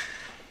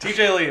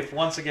 TJ Leaf,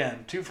 once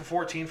again, 2 for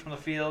 14 from the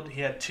field.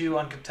 He had 2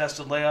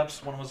 uncontested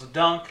layups. One was a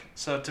dunk.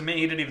 So to me,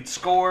 he didn't even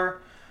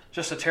score.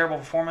 Just a terrible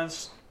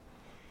performance.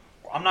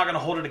 I'm not going to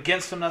hold it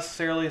against him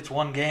necessarily. It's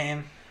one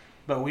game.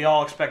 But we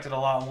all expected a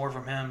lot more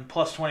from him.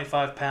 Plus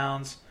 25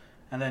 pounds.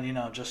 And then,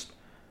 just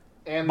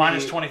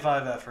minus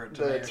 25 effort.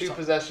 The 2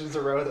 possessions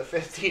in a row, the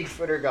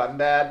 15-footer got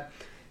bad.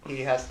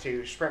 He has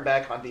to sprint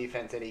back on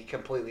defense, and he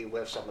completely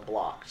whiffs on the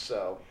block.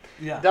 So,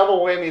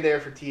 double whammy there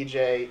for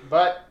TJ.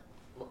 But,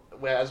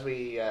 as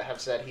we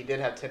have said, he did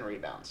have 10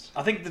 rebounds.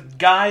 I think the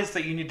guys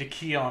that you need to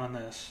key on in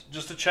this,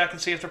 just to check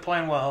and see if they're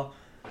playing well,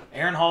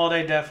 Aaron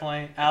Holiday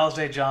definitely,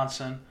 Alize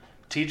Johnson,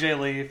 TJ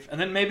Leaf, and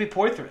then maybe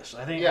Poitras.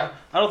 I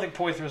don't think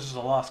Poitras is a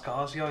lost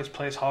cause. He always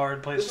plays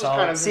hard, plays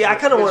solid. I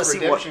kind of want to see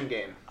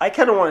game. I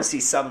kind of want to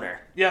see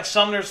Sumner. Yeah,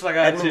 Sumner's the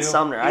guy Edmund too.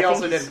 Sumner. He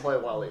also didn't play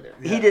well either.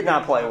 He did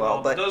not play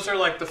well, but those are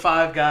like the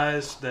 5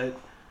 guys that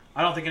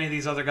I don't think any of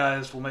these other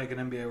guys will make an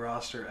NBA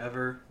roster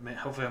ever.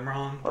 Hopefully, I'm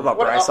wrong. What about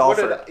Bryce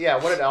Alford? What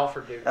did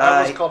Alford do? I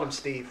almost called him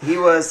Steve. He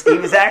was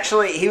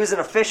an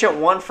efficient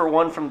 1 for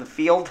 1 from the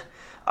field.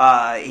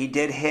 He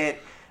did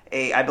hit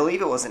I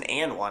believe it was an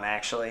and one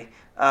actually.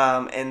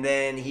 And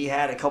then he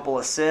had a couple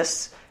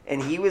assists,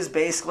 and he was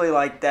basically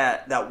like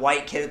that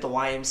white kid at the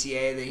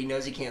YMCA that he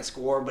knows he can't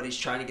score, but he's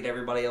trying to get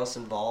everybody else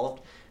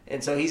involved.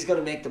 And so he's going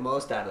to make the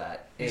most out of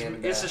that.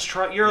 And it's his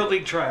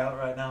EuroLeague tryout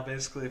right now,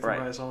 basically, for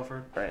Bryce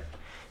Alford. Right.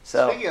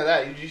 So, speaking of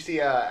that, did you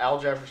see Al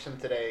Jefferson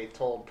today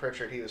told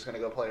Pritchard he was going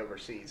to go play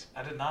overseas?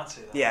 I did not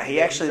see that. Yeah,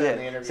 he actually did.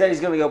 He said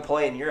he's going to go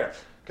play in Europe.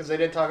 Because they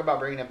did talk about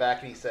bringing him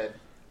back, and he said,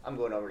 I'm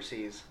going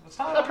overseas.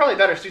 That probably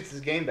better suits his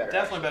game better.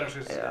 Definitely better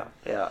suits his game.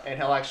 Yeah. And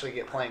he'll actually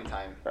get playing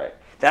time. Right.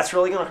 That's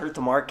really going to hurt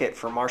the market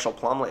for Marshall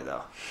Plumlee,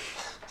 though.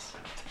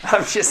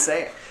 I'm just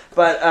saying.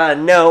 But,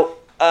 no,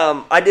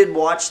 I did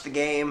watch the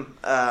game.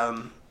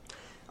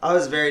 I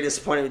was very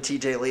disappointed with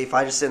TJ Leaf.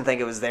 I just didn't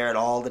think it was there at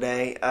all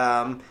today.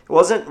 It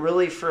wasn't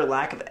really for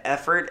lack of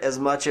effort as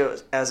much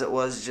as it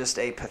was just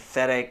a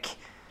pathetic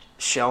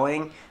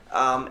showing.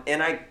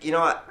 And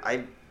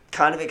I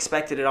kind of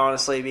expected it,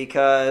 honestly,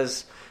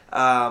 because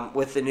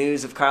with the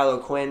news of Kyle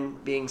O'Quinn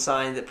being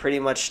signed, that pretty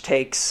much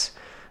takes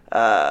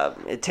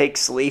It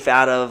takes Leaf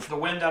out of The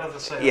wind out of the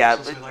sails. yeah.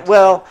 as we like to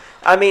Well,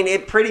 I mean,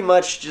 it pretty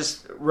much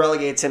just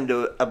relegates him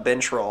to a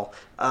bench role,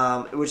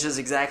 which is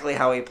exactly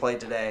how he played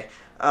today.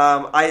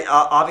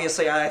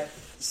 I've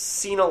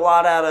seen a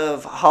lot out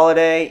of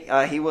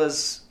Holiday.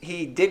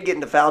 He did get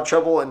into foul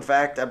trouble. In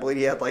fact, I believe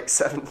he had like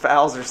 7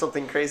 fouls or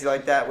something crazy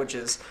like that, which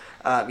is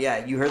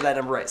you heard that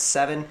number right,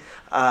 7.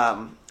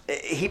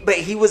 But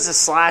he was a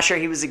slasher.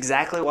 He was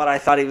exactly what I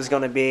thought he was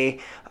going to be.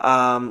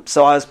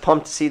 So I was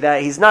pumped to see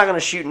that. He's not going to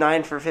shoot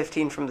 9 for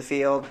 15 from the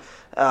field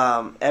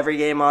every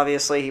game.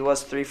 Obviously, he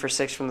was 3 for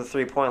 6 from the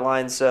 3-point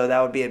line, so that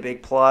would be a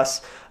big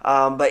plus.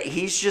 But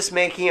he's just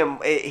making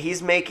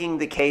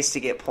the case to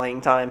get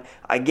playing time.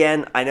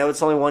 Again, I know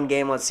it's only one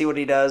game. Let's see what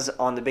he does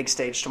on the big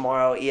stage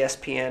tomorrow,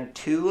 ESPN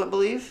 2, I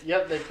believe.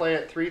 Yep, they play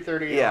at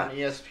 3:30 on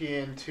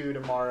ESPN 2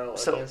 tomorrow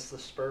against the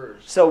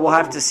Spurs. So we'll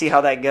have to see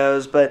how that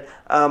goes. But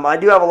I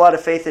do have a lot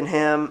of faith in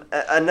him.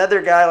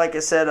 Another guy, like I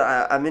said,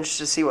 I'm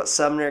interested to see what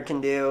Sumner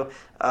can do.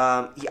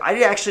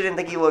 I actually didn't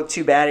think he looked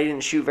too bad. He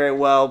didn't shoot very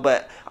well,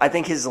 but I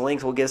think his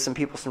length will give some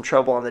people some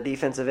trouble on the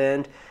defensive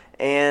end.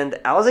 And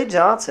Alize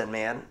Johnson,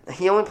 man,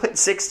 he only played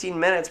 16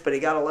 minutes, but he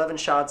got 11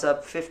 shots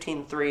up,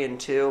 15, 3, and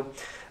 2.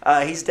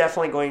 He's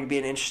definitely going to be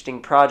an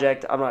interesting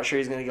project. I'm not sure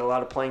he's going to get a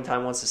lot of playing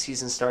time once the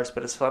season starts,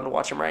 but it's fun to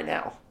watch him right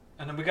now.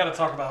 And then we got to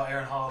talk about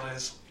Aaron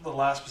Holiday's the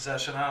last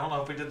possession. I don't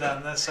know if we did that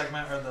in this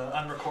segment or the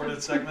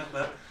unrecorded segment,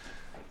 but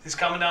he's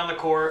coming down the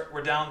court.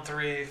 We're down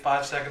 3,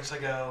 5 seconds to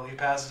go. He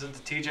passes it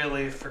to TJ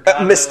Leaf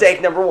for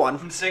mistake number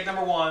 1. Mistake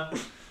number 1.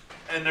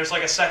 And there's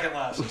like a second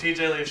left. So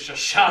TJ Leaf's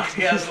just shocked.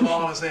 He has the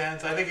ball in his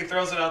hands. I think he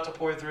throws it out to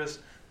Poitras,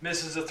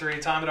 misses a 3.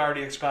 Time had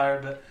already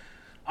expired, but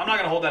I'm not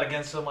going to hold that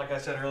against him. Like I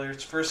said earlier,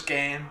 it's first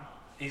game.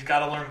 He's got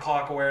to learn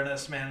clock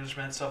awareness,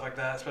 management, stuff like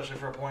that, especially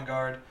for a point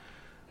guard.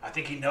 I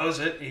think he knows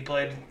it. He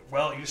played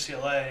well at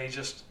UCLA. It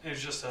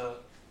was just a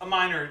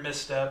minor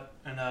misstep,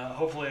 and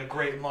hopefully a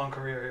great and long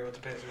career here with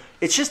the Pacers.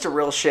 It's just a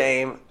real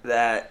shame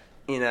that,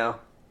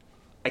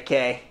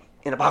 Ike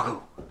Inabaku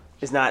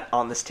is not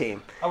on this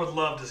team. I would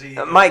love to see.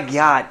 My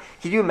God,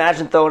 can you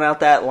imagine throwing out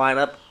that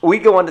lineup?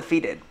 We'd go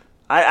undefeated.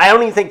 I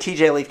don't even think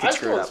TJ Leaf could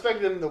screw it up. I still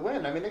expect them to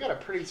win. I mean, they got a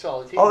pretty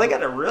solid team. Oh, they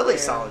got a really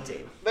solid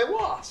team. They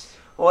lost.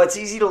 Well, it's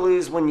easy to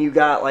lose when you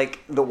got like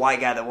the white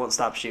guy that won't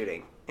stop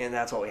shooting, and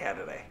that's what we had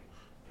today.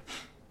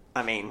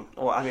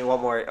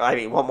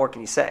 What more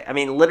can you say? I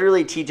mean,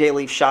 literally, TJ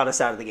Leaf shot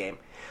us out of the game.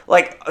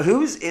 Like,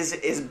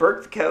 is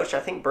Burke the coach? I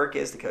think Burke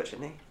is the coach,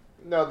 isn't he?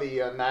 No,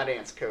 the Mad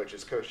Ants coach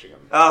is coaching him.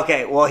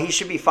 Okay, well, he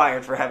should be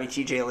fired for having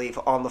TJ Leaf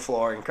on the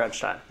floor in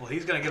crunch time. Well,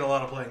 he's going to get a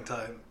lot of playing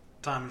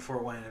time in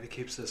Fort Wayne if he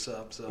keeps this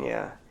up. So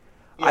yeah.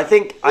 I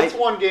think it's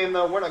one game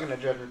though. We're not going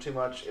to judge him too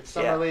much. It's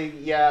summer league,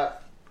 yeah.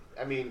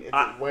 I mean,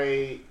 it's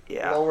way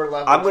lower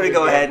level. I'm going to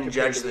go ahead and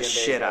judge the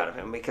shit out of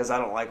him because I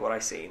don't like what I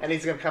see. And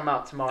he's going to come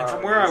out tomorrow. And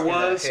from where I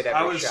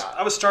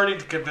was starting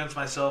to convince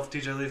myself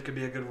TJ Leaf could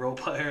be a good role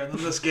player, and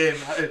then this game,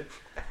 I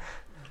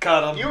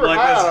caught him. You were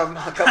high on him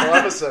a couple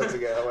episodes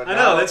ago. And I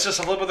know, it's just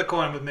a flip of the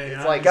coin with me.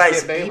 It's like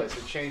Skip Bayless,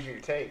 it's changing your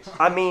takes.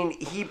 I mean,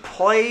 he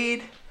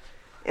played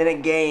in a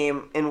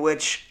game in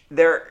which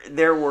there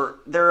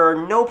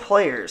are no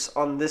players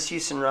on this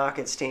Houston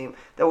Rockets team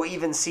that will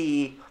even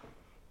see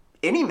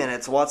any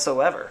minutes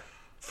whatsoever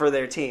for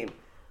their team.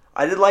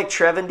 I did like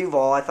Trevin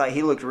Duval. I thought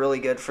he looked really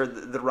good for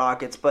the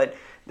Rockets, but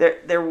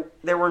there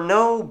were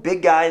no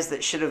big guys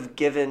that should have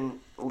given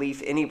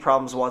Leaf any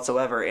problems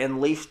whatsoever,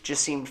 and Leaf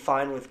just seemed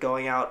fine with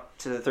going out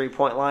to the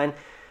 3-point line.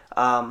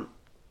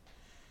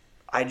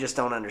 I just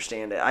don't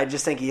understand it. I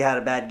just think he had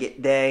a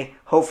bad day.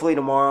 Hopefully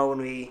tomorrow when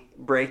we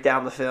break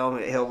down the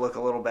film, he'll look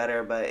a little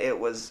better, but it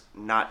was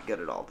not good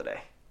at all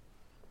today.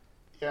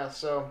 Yeah,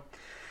 so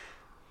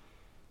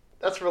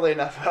that's really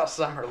enough about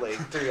Summer League,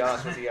 to be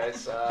honest with you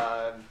guys.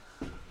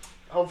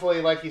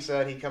 Hopefully, like you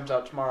said, he comes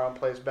out tomorrow and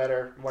plays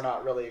better. We're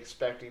not really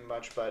expecting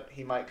much, but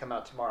he might come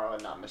out tomorrow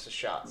and not miss a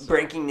shot. So.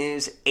 Breaking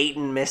news,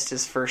 Ayton missed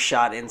his first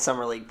shot in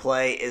Summer League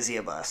play. Is he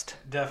a bust?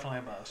 Definitely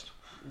a bust.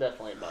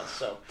 Definitely a bust.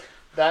 So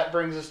that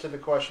brings us to the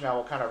question. Now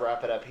we'll kind of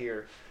wrap it up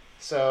here.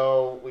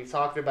 So we've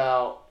talked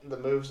about the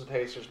moves the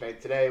Pacers made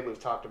today. We've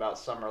talked about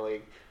Summer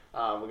League.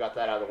 We got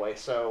that out of the way.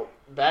 So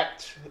back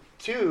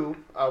to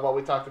what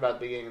we talked about at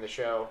the beginning of the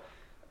show.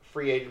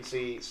 Free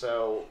agency.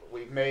 So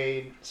we've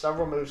made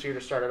several moves here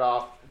to start it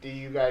off. Do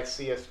you guys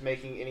see us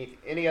making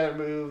any other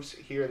moves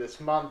here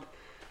this month,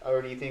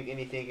 or do you think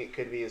anything it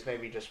could be is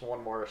maybe just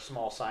one more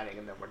small signing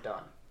and then we're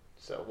done?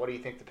 So what do you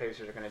think the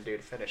Pacers are going to do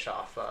to finish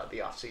off the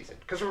offseason?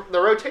 Because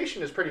the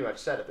rotation is pretty much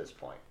set at this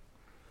point.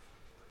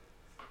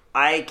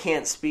 I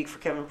can't speak for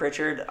Kevin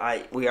Pritchard.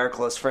 We are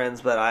close friends,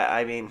 but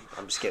I mean,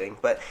 I'm just kidding.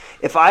 But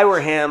if I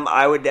were him,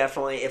 I would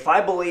definitely, if I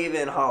believe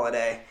in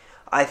Holiday,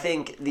 I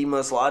think the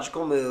most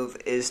logical move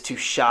is to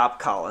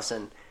shop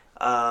Collison,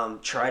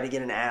 try to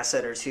get an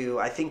asset or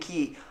two. I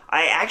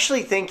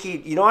actually think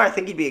he'd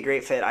be a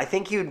great fit. I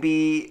think he would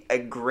be a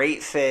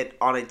great fit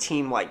on a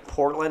team like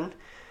Portland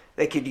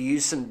that could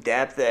use some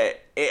depth,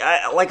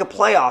 like a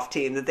playoff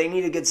team that they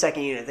need a good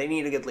second unit. They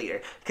need a good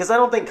leader. Because I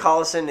don't think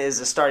Collison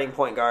is a starting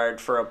point guard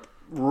for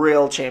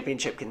real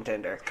championship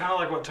contender. Kind of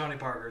like what Tony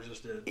Parker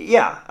just did.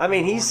 Yeah, I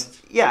mean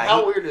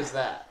How weird is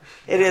that?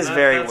 It is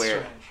very That's weird.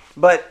 strange.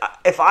 But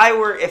if I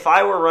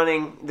were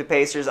running the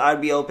Pacers,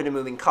 I'd be open to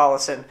moving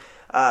Collison,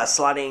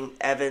 sliding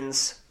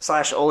Evans /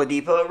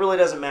 Oladipo. It really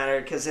doesn't matter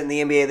because in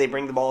the NBA they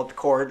bring the ball up the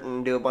court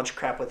and do a bunch of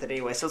crap with it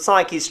anyway. So it's not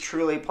like he's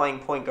truly playing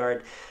point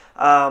guard.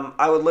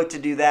 I would look to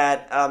do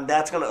that.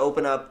 That's going to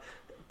open up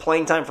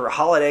playing time for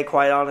Holiday,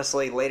 quite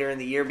honestly, later in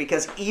the year.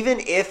 Because even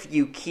if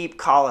you keep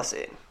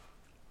Collison,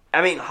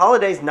 I mean,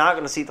 Holiday's not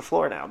going to see the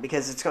floor now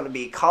because it's going to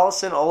be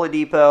Collison,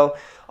 Oladipo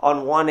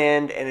on one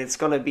end, and it's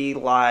going to be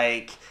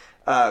like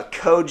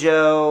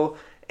Kojo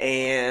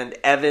and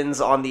Evans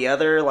on the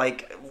other.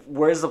 Like,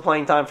 where's the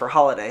playing time for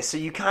Holiday? So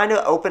you kind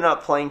of open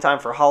up playing time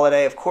for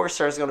Holiday. Of course,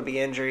 there's going to be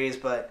injuries,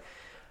 but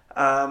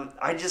I'm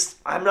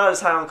not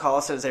as high on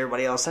Collison as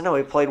everybody else. I know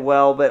he played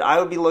well, but I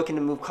would be looking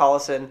to move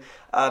Collison,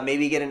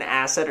 maybe get an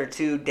asset or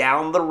two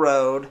down the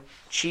road,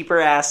 cheaper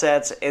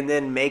assets, and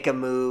then make a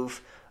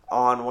move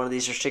on one of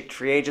these restricted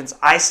free agents.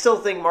 I still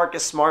think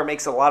Marcus Smart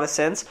makes a lot of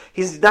sense.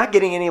 He's not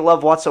getting any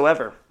love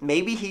whatsoever.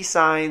 Maybe he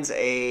signs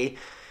a,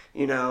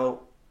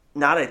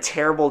 not a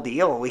terrible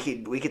deal. We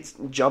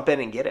could jump in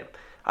and get him.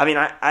 I mean,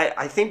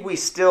 I think we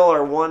still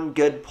are one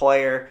good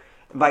player.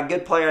 And by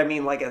good player, I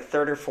mean like a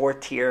third or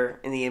fourth tier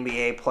in the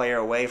NBA player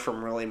away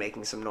from really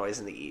making some noise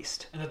in the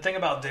East. And the thing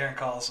about Darren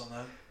Collison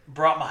that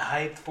brought my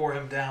hype for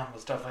him down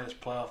was definitely his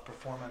playoff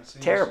performance.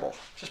 Terrible.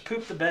 Just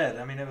pooped the bed.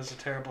 I mean, it was a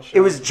terrible show. It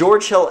was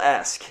George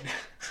Hill-esque.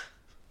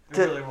 It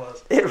really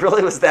was. It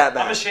really was that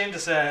bad. I'm ashamed to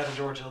say I had a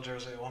George Hill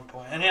jersey at one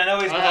point. And I know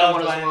he's I had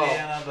one beloved as by well.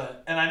 Indiana,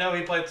 and I know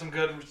he played some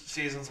good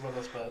seasons with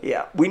us, but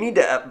Yeah, we need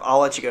to. I'll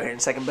let you go here in a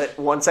second, but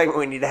one segment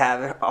we need to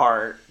have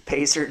are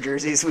Pacer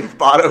jerseys we've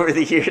bought over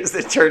the years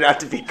that turned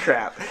out to be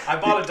crap. I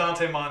bought a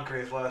Dante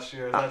Moncrief last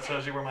year. That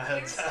tells you where my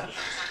head's at.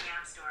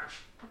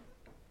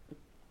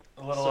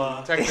 A little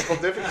Some technical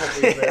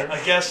difficulties there.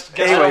 a guest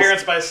Anyways.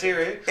 appearance by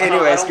Siri.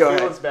 Anyways, I go don't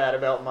feel ahead. as bad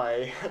about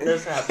my.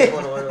 This happened a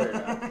little earlier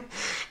now.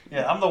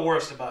 Yeah, I'm the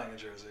worst at buying a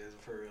jersey,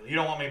 for real. You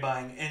don't want me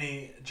buying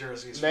any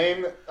jerseys.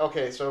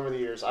 Okay, so over the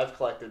years, I've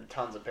collected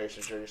tons of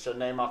Pacers jerseys. So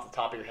name off the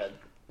top of your head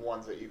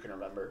ones that you can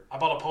remember. I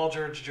bought a Paul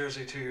George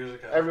jersey 2 years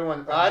ago.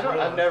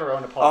 I've never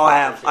owned a Paul. Oh, George I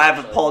have. jersey, I have a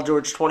actually. Paul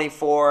George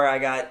 24. I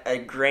got a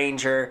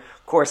Granger.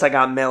 Of course, I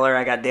got Miller.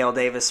 I got Dale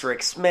Davis, Rick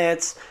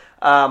Smits.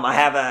 I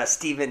have a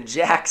Steven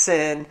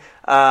Jackson.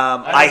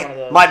 I have one of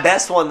those. My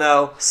best one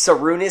though,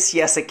 Sarunas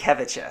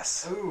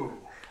Jasikevičius. Ooh.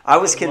 I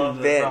was would love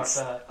to convinced.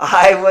 rock that.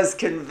 I was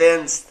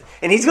convinced,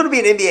 and he's going to be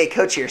an NBA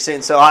coach here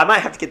soon, so I might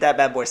have to get that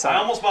bad boy I signed.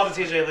 almost bought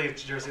a TJ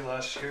Leaf jersey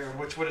last year,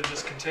 which would have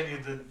just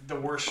continued the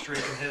worst streak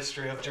in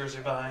history of jersey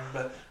buying.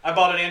 But I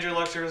bought an Andrew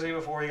Luck jersey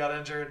before he got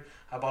injured.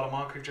 I bought a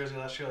Moncrief jersey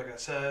last year, like I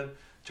said.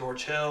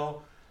 George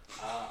Hill.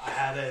 I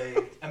had a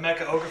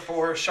Emeka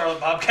Okafor Charlotte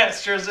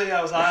Bobcats jersey.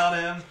 I was high on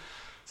him.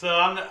 So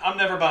I'm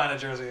never buying a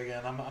jersey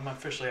again. I'm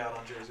officially out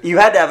on jerseys. You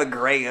had to have a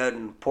Gray Hood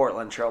in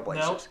Portland Trailblazers.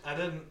 Nope, I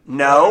didn't.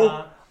 No, Probably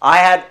not.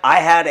 I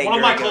had a One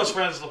of my Gray close Hood.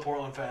 friends is a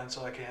Portland fan,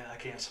 so I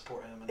can't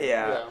support him. Yeah.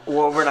 Yeah.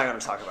 Well, we're not going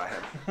to talk about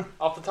him.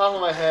 Off the top of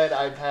my head,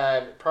 I've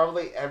had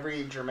probably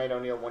every Jermaine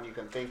O'Neal one you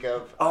can think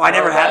of. Oh, I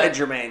never had a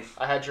Jermaine.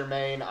 I had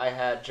Jermaine. I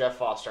had Jeff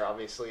Foster,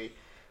 obviously.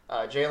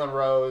 Jalen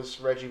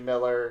Rose, Reggie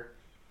Miller,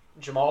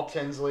 Jamal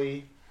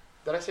Tinsley.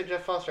 Did I say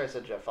Jeff Foster? I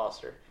said Jeff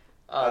Foster.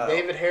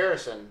 David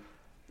Harrison.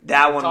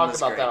 That We one talked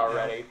was about great.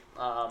 that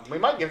already. We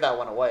might give that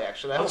one away,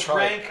 actually. That Let's was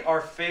probably- rank our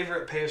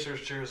favorite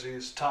Pacers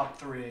jerseys, top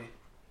 3,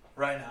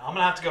 right now. I'm going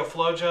to have to go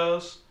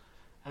FloJo's,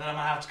 and then I'm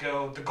going to have to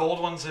go the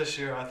gold ones this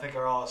year I think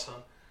are awesome.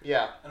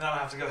 Yeah. And then I'm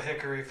going to have to go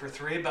Hickory for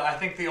 3, but I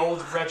think the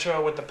old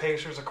retro with the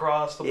Pacers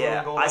across, the blue Yeah.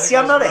 and gold. I think see.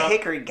 I'm those not a are up.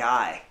 Hickory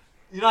guy.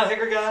 You're not a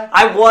Hickory guy?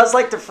 I was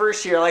like the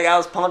first year, like I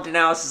was pumped, and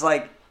now it's just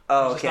like,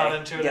 oh, Just okay. not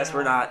into it Guess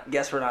we're anymore? not.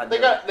 Guess we're not. They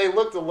doing it. they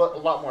looked a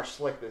lot more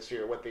slick this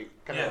year with the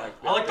kind Yeah. of like.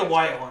 I like the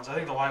white ones. I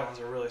think the white ones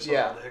are really solid,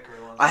 Yeah. the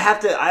Hickory ones. I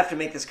have to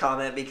make this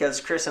comment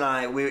because Chris and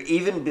I,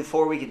 even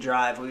before we could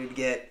drive, we would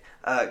get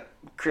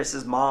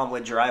Chris's mom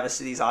would drive us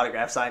to these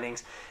autograph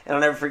signings, and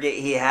I'll never forget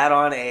he had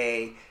on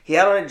a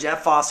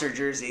Jeff Foster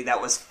jersey that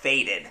was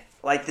faded,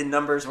 like the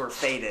numbers were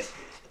faded,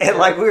 and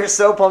like we were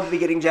so pumped to be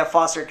getting Jeff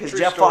Foster because True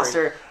Jeff story.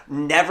 Foster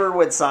never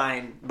would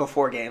sign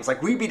before games.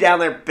 Like we'd be down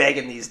there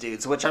begging these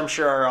dudes, which I'm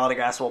sure our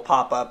autographs will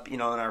pop up, in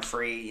our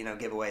free,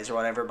 giveaways or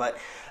whatever. But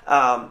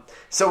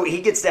so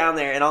he gets down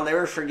there, and I'll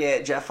never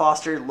forget Jeff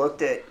Foster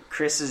looked at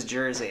Chris's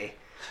jersey,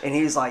 and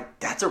he was like,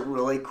 "That's a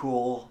really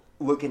cool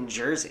looking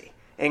jersey."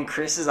 And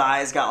Chris's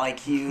eyes got like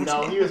huge.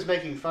 No, he was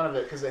making fun of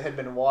it because it had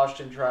been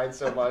washed and dried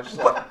so much.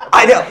 So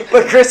I know,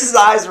 but Chris's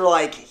eyes were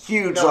like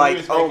huge, No, he like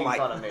was oh making my.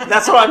 fun of me.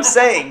 That's what I'm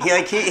saying.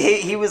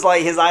 He was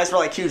like his eyes were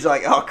like huge,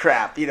 like oh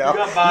crap, You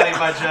got bodied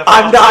by Jeff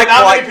I'm Foster. not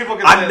Not quite. many people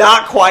can say I'm that.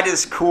 not quite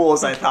as cool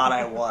as I thought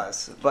I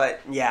was,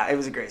 but yeah, it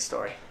was a great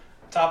story.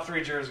 Top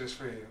 3 jerseys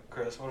for you,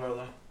 Chris. What are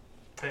they?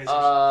 Pacers.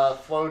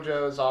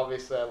 FloJo's,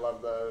 obviously, I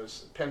love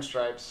those.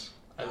 Pinstripes.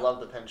 I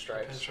love the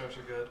pinstripes. Pinstripes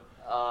are good.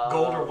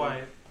 Gold or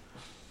white?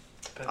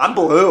 I'm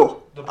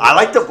blue. The blue I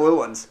like the ones? blue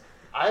ones.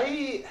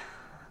 I'd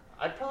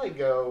probably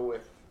go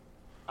with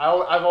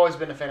I've always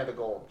been a fan of the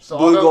gold. So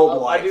Blue, gold, I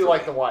white do for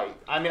like me. the white.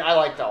 I mean, I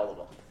liked all of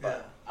them. Yeah.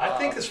 But, I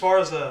think as far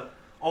as a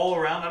all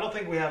around, I don't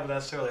think we have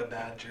necessarily a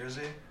bad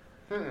jersey.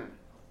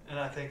 And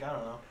I think, I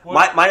don't know.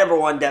 My number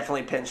one,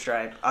 definitely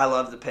pinstripe. I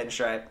love the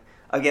pinstripe.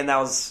 Again, that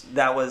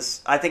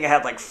was. I think I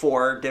had like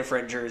 4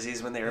 different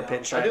jerseys when they were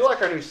pinstripes. I do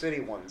like our new city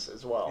ones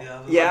as well.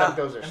 Yeah, I think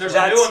those are and there's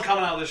sick. a new one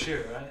coming out this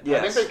year, right?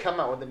 Yes. I think they come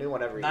out with a new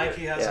one every year.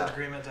 Nike has an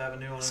agreement to have a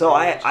new one. So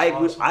every year,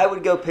 which is awesome. I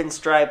would go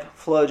pinstripe,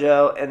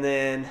 FloJo, and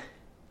then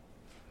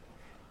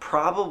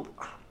probably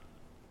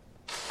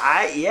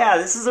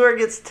this is where it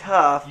gets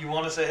tough. You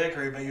want to say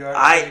Hickory, but you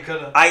already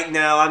could have. I'm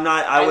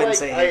not. I wouldn't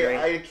say Hickory.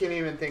 I can't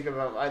even think of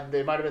them.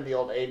 They might have been the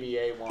old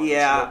ABA ones.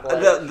 Yeah,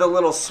 with, the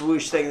little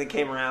swoosh thing that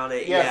came around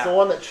it. Yeah, it's the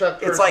one that Chuck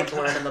It's Person's like-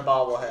 wearing in the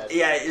bobblehead.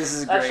 Yeah, this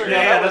is great. Actually,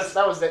 Yeah, no,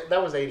 that was 80s.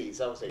 That was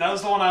 80s. That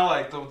was the one I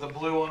liked, the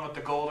blue one with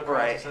the gold across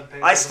Right. it said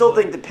Pacers I still and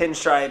blue. think the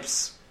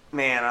pinstripes.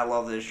 Man, I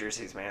love those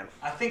jerseys, man.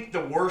 I think the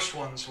worst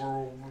ones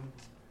were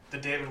the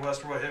David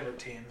Westbrook Hibbert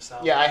teams.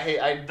 Yeah,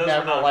 I Those were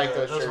never not liked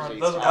good. those jerseys.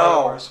 Those were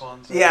probably the worst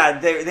ones. Yeah,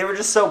 they were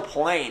just so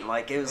plain.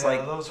 Like it was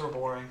like. those were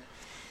boring.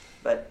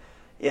 But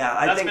yeah,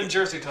 I That's think been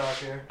Jersey talk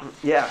here.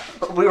 Yeah,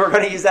 we were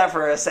going to use that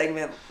for a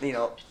segment,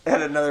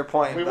 at another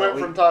point. We but went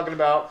from talking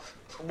about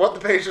what the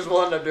Pacers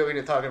will end up doing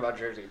to talking about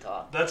Jersey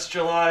talk. That's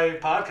July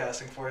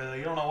podcasting for you.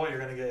 You don't know what you're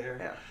going to get here.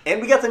 Yeah.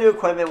 And we got the new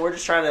equipment. We're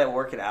just trying to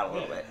work it out a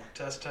little bit.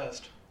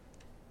 Test.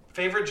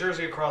 Favorite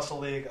jersey across the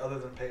league other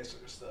than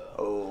Pacers, though?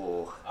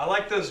 Oh. I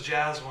like those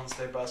Jazz ones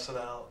they busted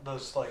out.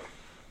 Those,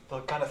 the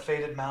kind of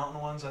faded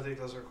mountain ones. I think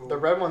those are cool. The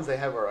red ones they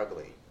have are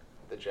ugly.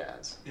 The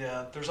Jazz.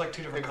 Yeah, there's like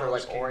 2 I different think they're color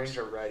like schemes. orange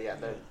or red. Yeah,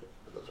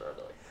 those are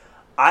ugly.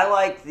 I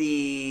like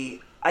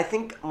I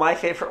think my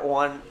favorite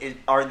one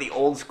are the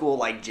old school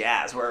like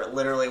Jazz, where it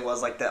literally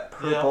was like that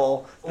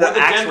purple. Yeah. Or the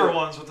actual, Denver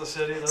ones with the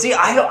city. Those See, are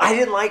I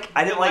didn't like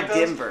those?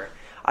 Denver.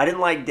 I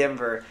didn't like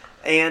Denver,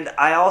 and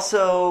I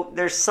also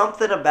there's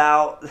something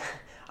about.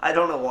 I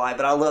don't know why,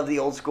 but I love the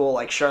old school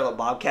like Charlotte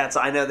Bobcats.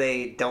 I know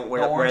they don't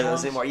wear orange those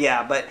ones? anymore.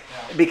 Yeah, but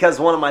because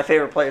one of my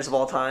favorite players of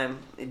all time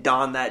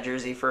donned that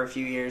jersey for a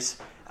few years.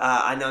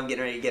 I know I'm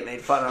getting ready to get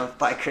made fun of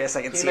by Chris.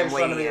 I can see him makes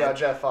fun of waiting me in. about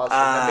Jeff Foster.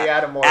 The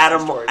Adam Morrison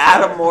story.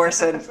 Adam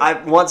Morrison. I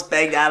once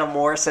begged Adam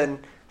Morrison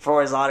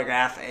for his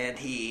autograph, and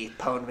he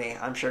pwned me.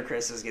 I'm sure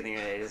Chris is getting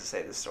ready to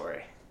say the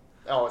story.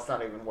 Oh, it's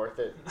not even worth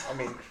it. I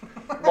mean,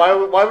 why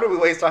would we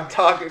waste time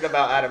talking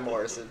about Adam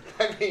Morrison?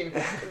 I mean,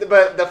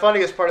 but the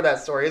funniest part of that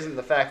story isn't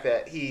the fact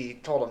that he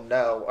told him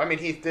no. I mean,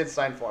 he did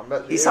sign for him,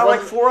 but he signed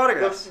like 4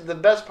 autographs. The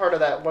best part of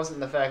that wasn't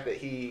the fact that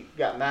he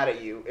got mad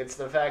at you. It's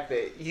the fact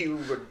that you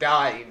were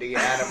dying to get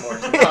Adam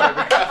Morrison's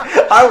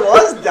autograph. I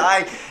was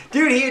dying,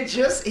 dude. He had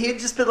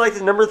just been like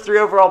the number 3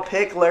 overall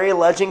pick. Larry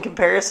Legend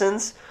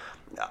comparisons.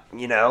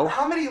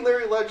 How many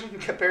Larry Legend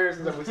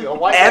comparisons have we seen?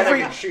 Why can't I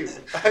can shoot?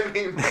 I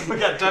mean, we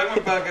got Doug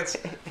McBuckets.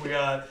 We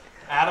got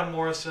Adam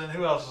Morrison.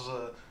 Who else is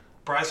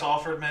Bryce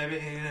Alford? Maybe.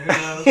 Who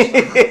knows?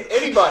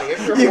 Anybody.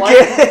 If you're white,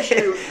 you can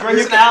shoot.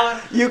 Grayson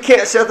Allen. You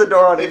can't shut the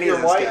door on If any you're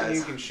of those white guys. and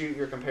you can shoot,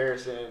 your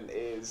comparison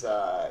is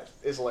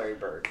Larry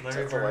Bird. Larry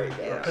That's the way Bird. it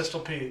goes. Pistol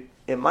Pete.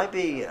 It might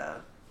be.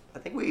 I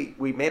think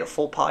we made a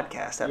full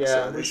podcast episode.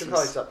 Yeah, we This should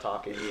was- probably stop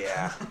talking.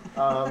 Yeah.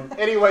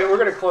 Anyway, we're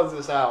going to close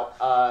this out.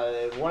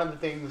 One of the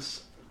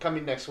things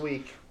coming next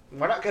week,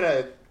 we're not going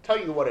to tell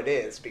you what it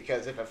is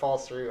because if it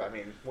falls through, I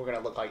mean, we're going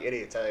to look like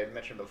idiots, I had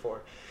mentioned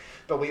before.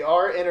 But we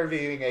are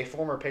interviewing a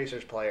former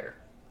Pacers player.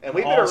 And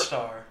we've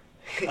All-star.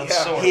 been Of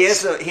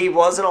sorts. He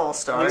was an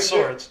all-star.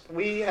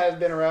 We have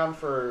been around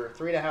for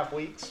 3.5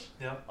 weeks,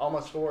 Yep.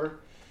 4,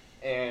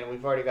 and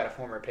we've already got a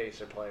former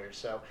Pacer player.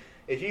 So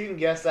if you can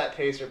guess that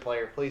Pacer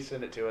player, please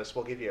send it to us.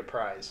 We'll give you a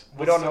prize.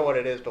 We don't know what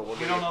it is, but we'll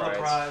give you a prize. We don't know the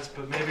prize,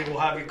 but maybe we'll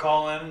have you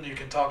call in. You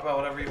can talk about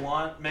whatever you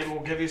want. Maybe we'll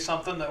give you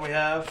something that we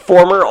have.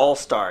 Former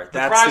all-star. The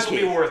That's prize the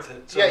key. will be worth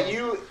it. So.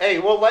 Yeah,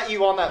 we'll let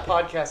you on that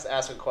podcast to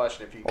ask a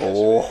question if you guess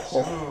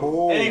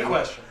Oh. Any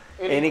question.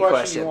 Any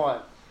question you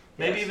want.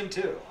 Maybe Yes. even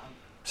 2.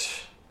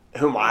 I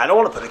don't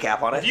want to put a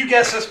cap on it. If you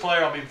guess this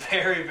player, I'll be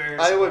very, very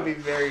I would surprised. be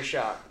very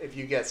shocked if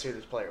you guessed who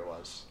this player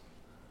was.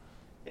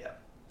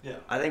 Yeah.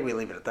 I think we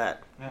leave it at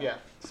that. Yeah.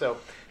 So,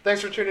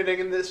 thanks for tuning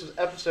in. This was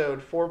episode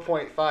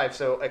 4.5,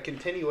 so a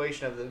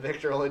continuation of the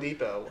Victor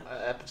Oladipo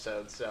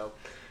episode. So,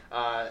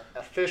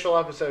 official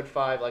episode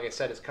 5, like I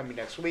said, is coming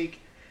next week,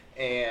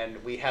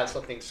 and we have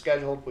something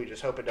scheduled. We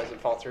just hope it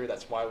doesn't fall through.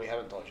 That's why we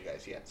haven't told you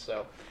guys yet.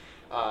 So,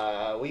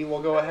 we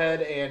will go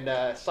ahead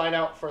and sign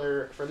out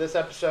for this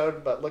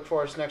episode, but look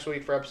for us next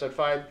week for episode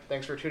 5.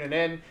 Thanks for tuning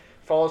in.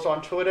 Follow us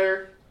on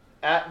Twitter,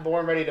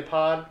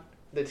 @BornReadyToPod.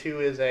 The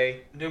 2 is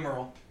a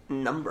numeral.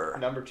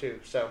 Number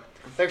 2. So,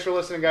 thanks for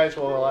listening, guys.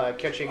 We'll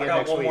catch you again I got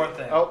next one week. more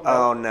thing.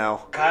 Oh,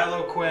 no. Kyle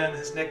O'Quinn,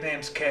 his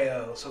nickname's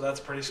KO, so that's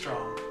pretty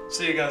strong.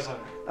 See you guys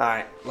later. All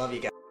right. Love you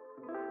guys.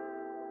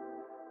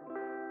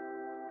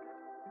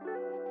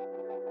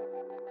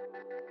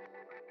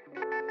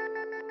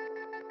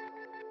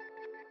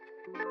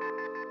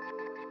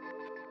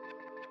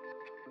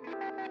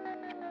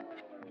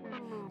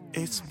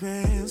 It's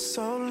been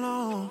so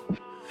long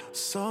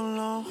So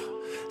long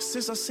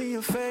since I see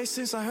your face,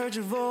 since I heard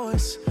your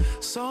voice.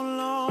 So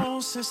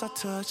long since I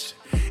touched.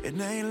 It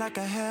ain't like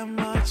I had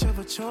much of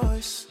a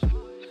choice.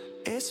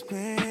 It's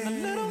been a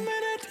little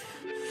minute.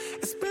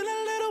 It's been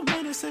a little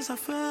minute since I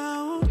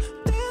found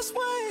this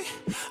way,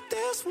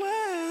 this way.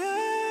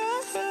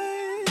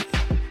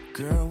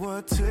 Girl,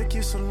 what took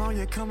you so long?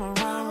 You come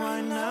around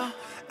right now,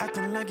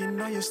 acting like you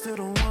know you're still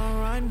the one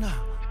right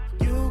now.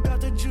 You got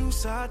the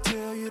juice, I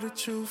tell you the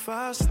truth,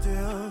 I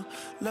still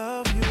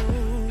love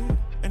you.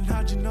 And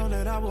how'd you know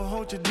that I will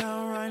hold you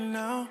down right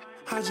now?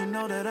 How'd you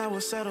know that I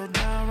will settle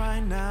down right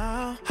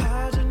now?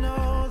 How'd you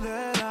know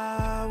that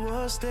I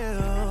will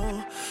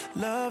still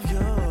love you?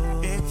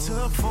 It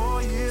took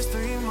 4 years,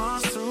 3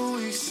 months, 2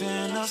 weeks,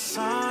 and a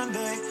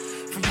Sunday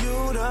for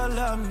you to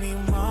love me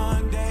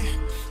Monday.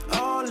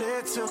 All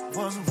it took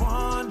was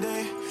one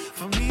day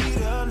for me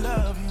to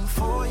love you.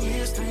 4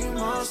 years, 3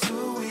 months,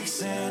 2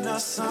 weeks, and a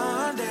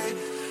Sunday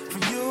for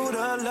you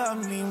to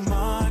love me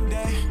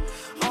Monday.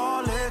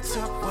 All it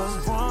took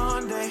was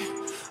one day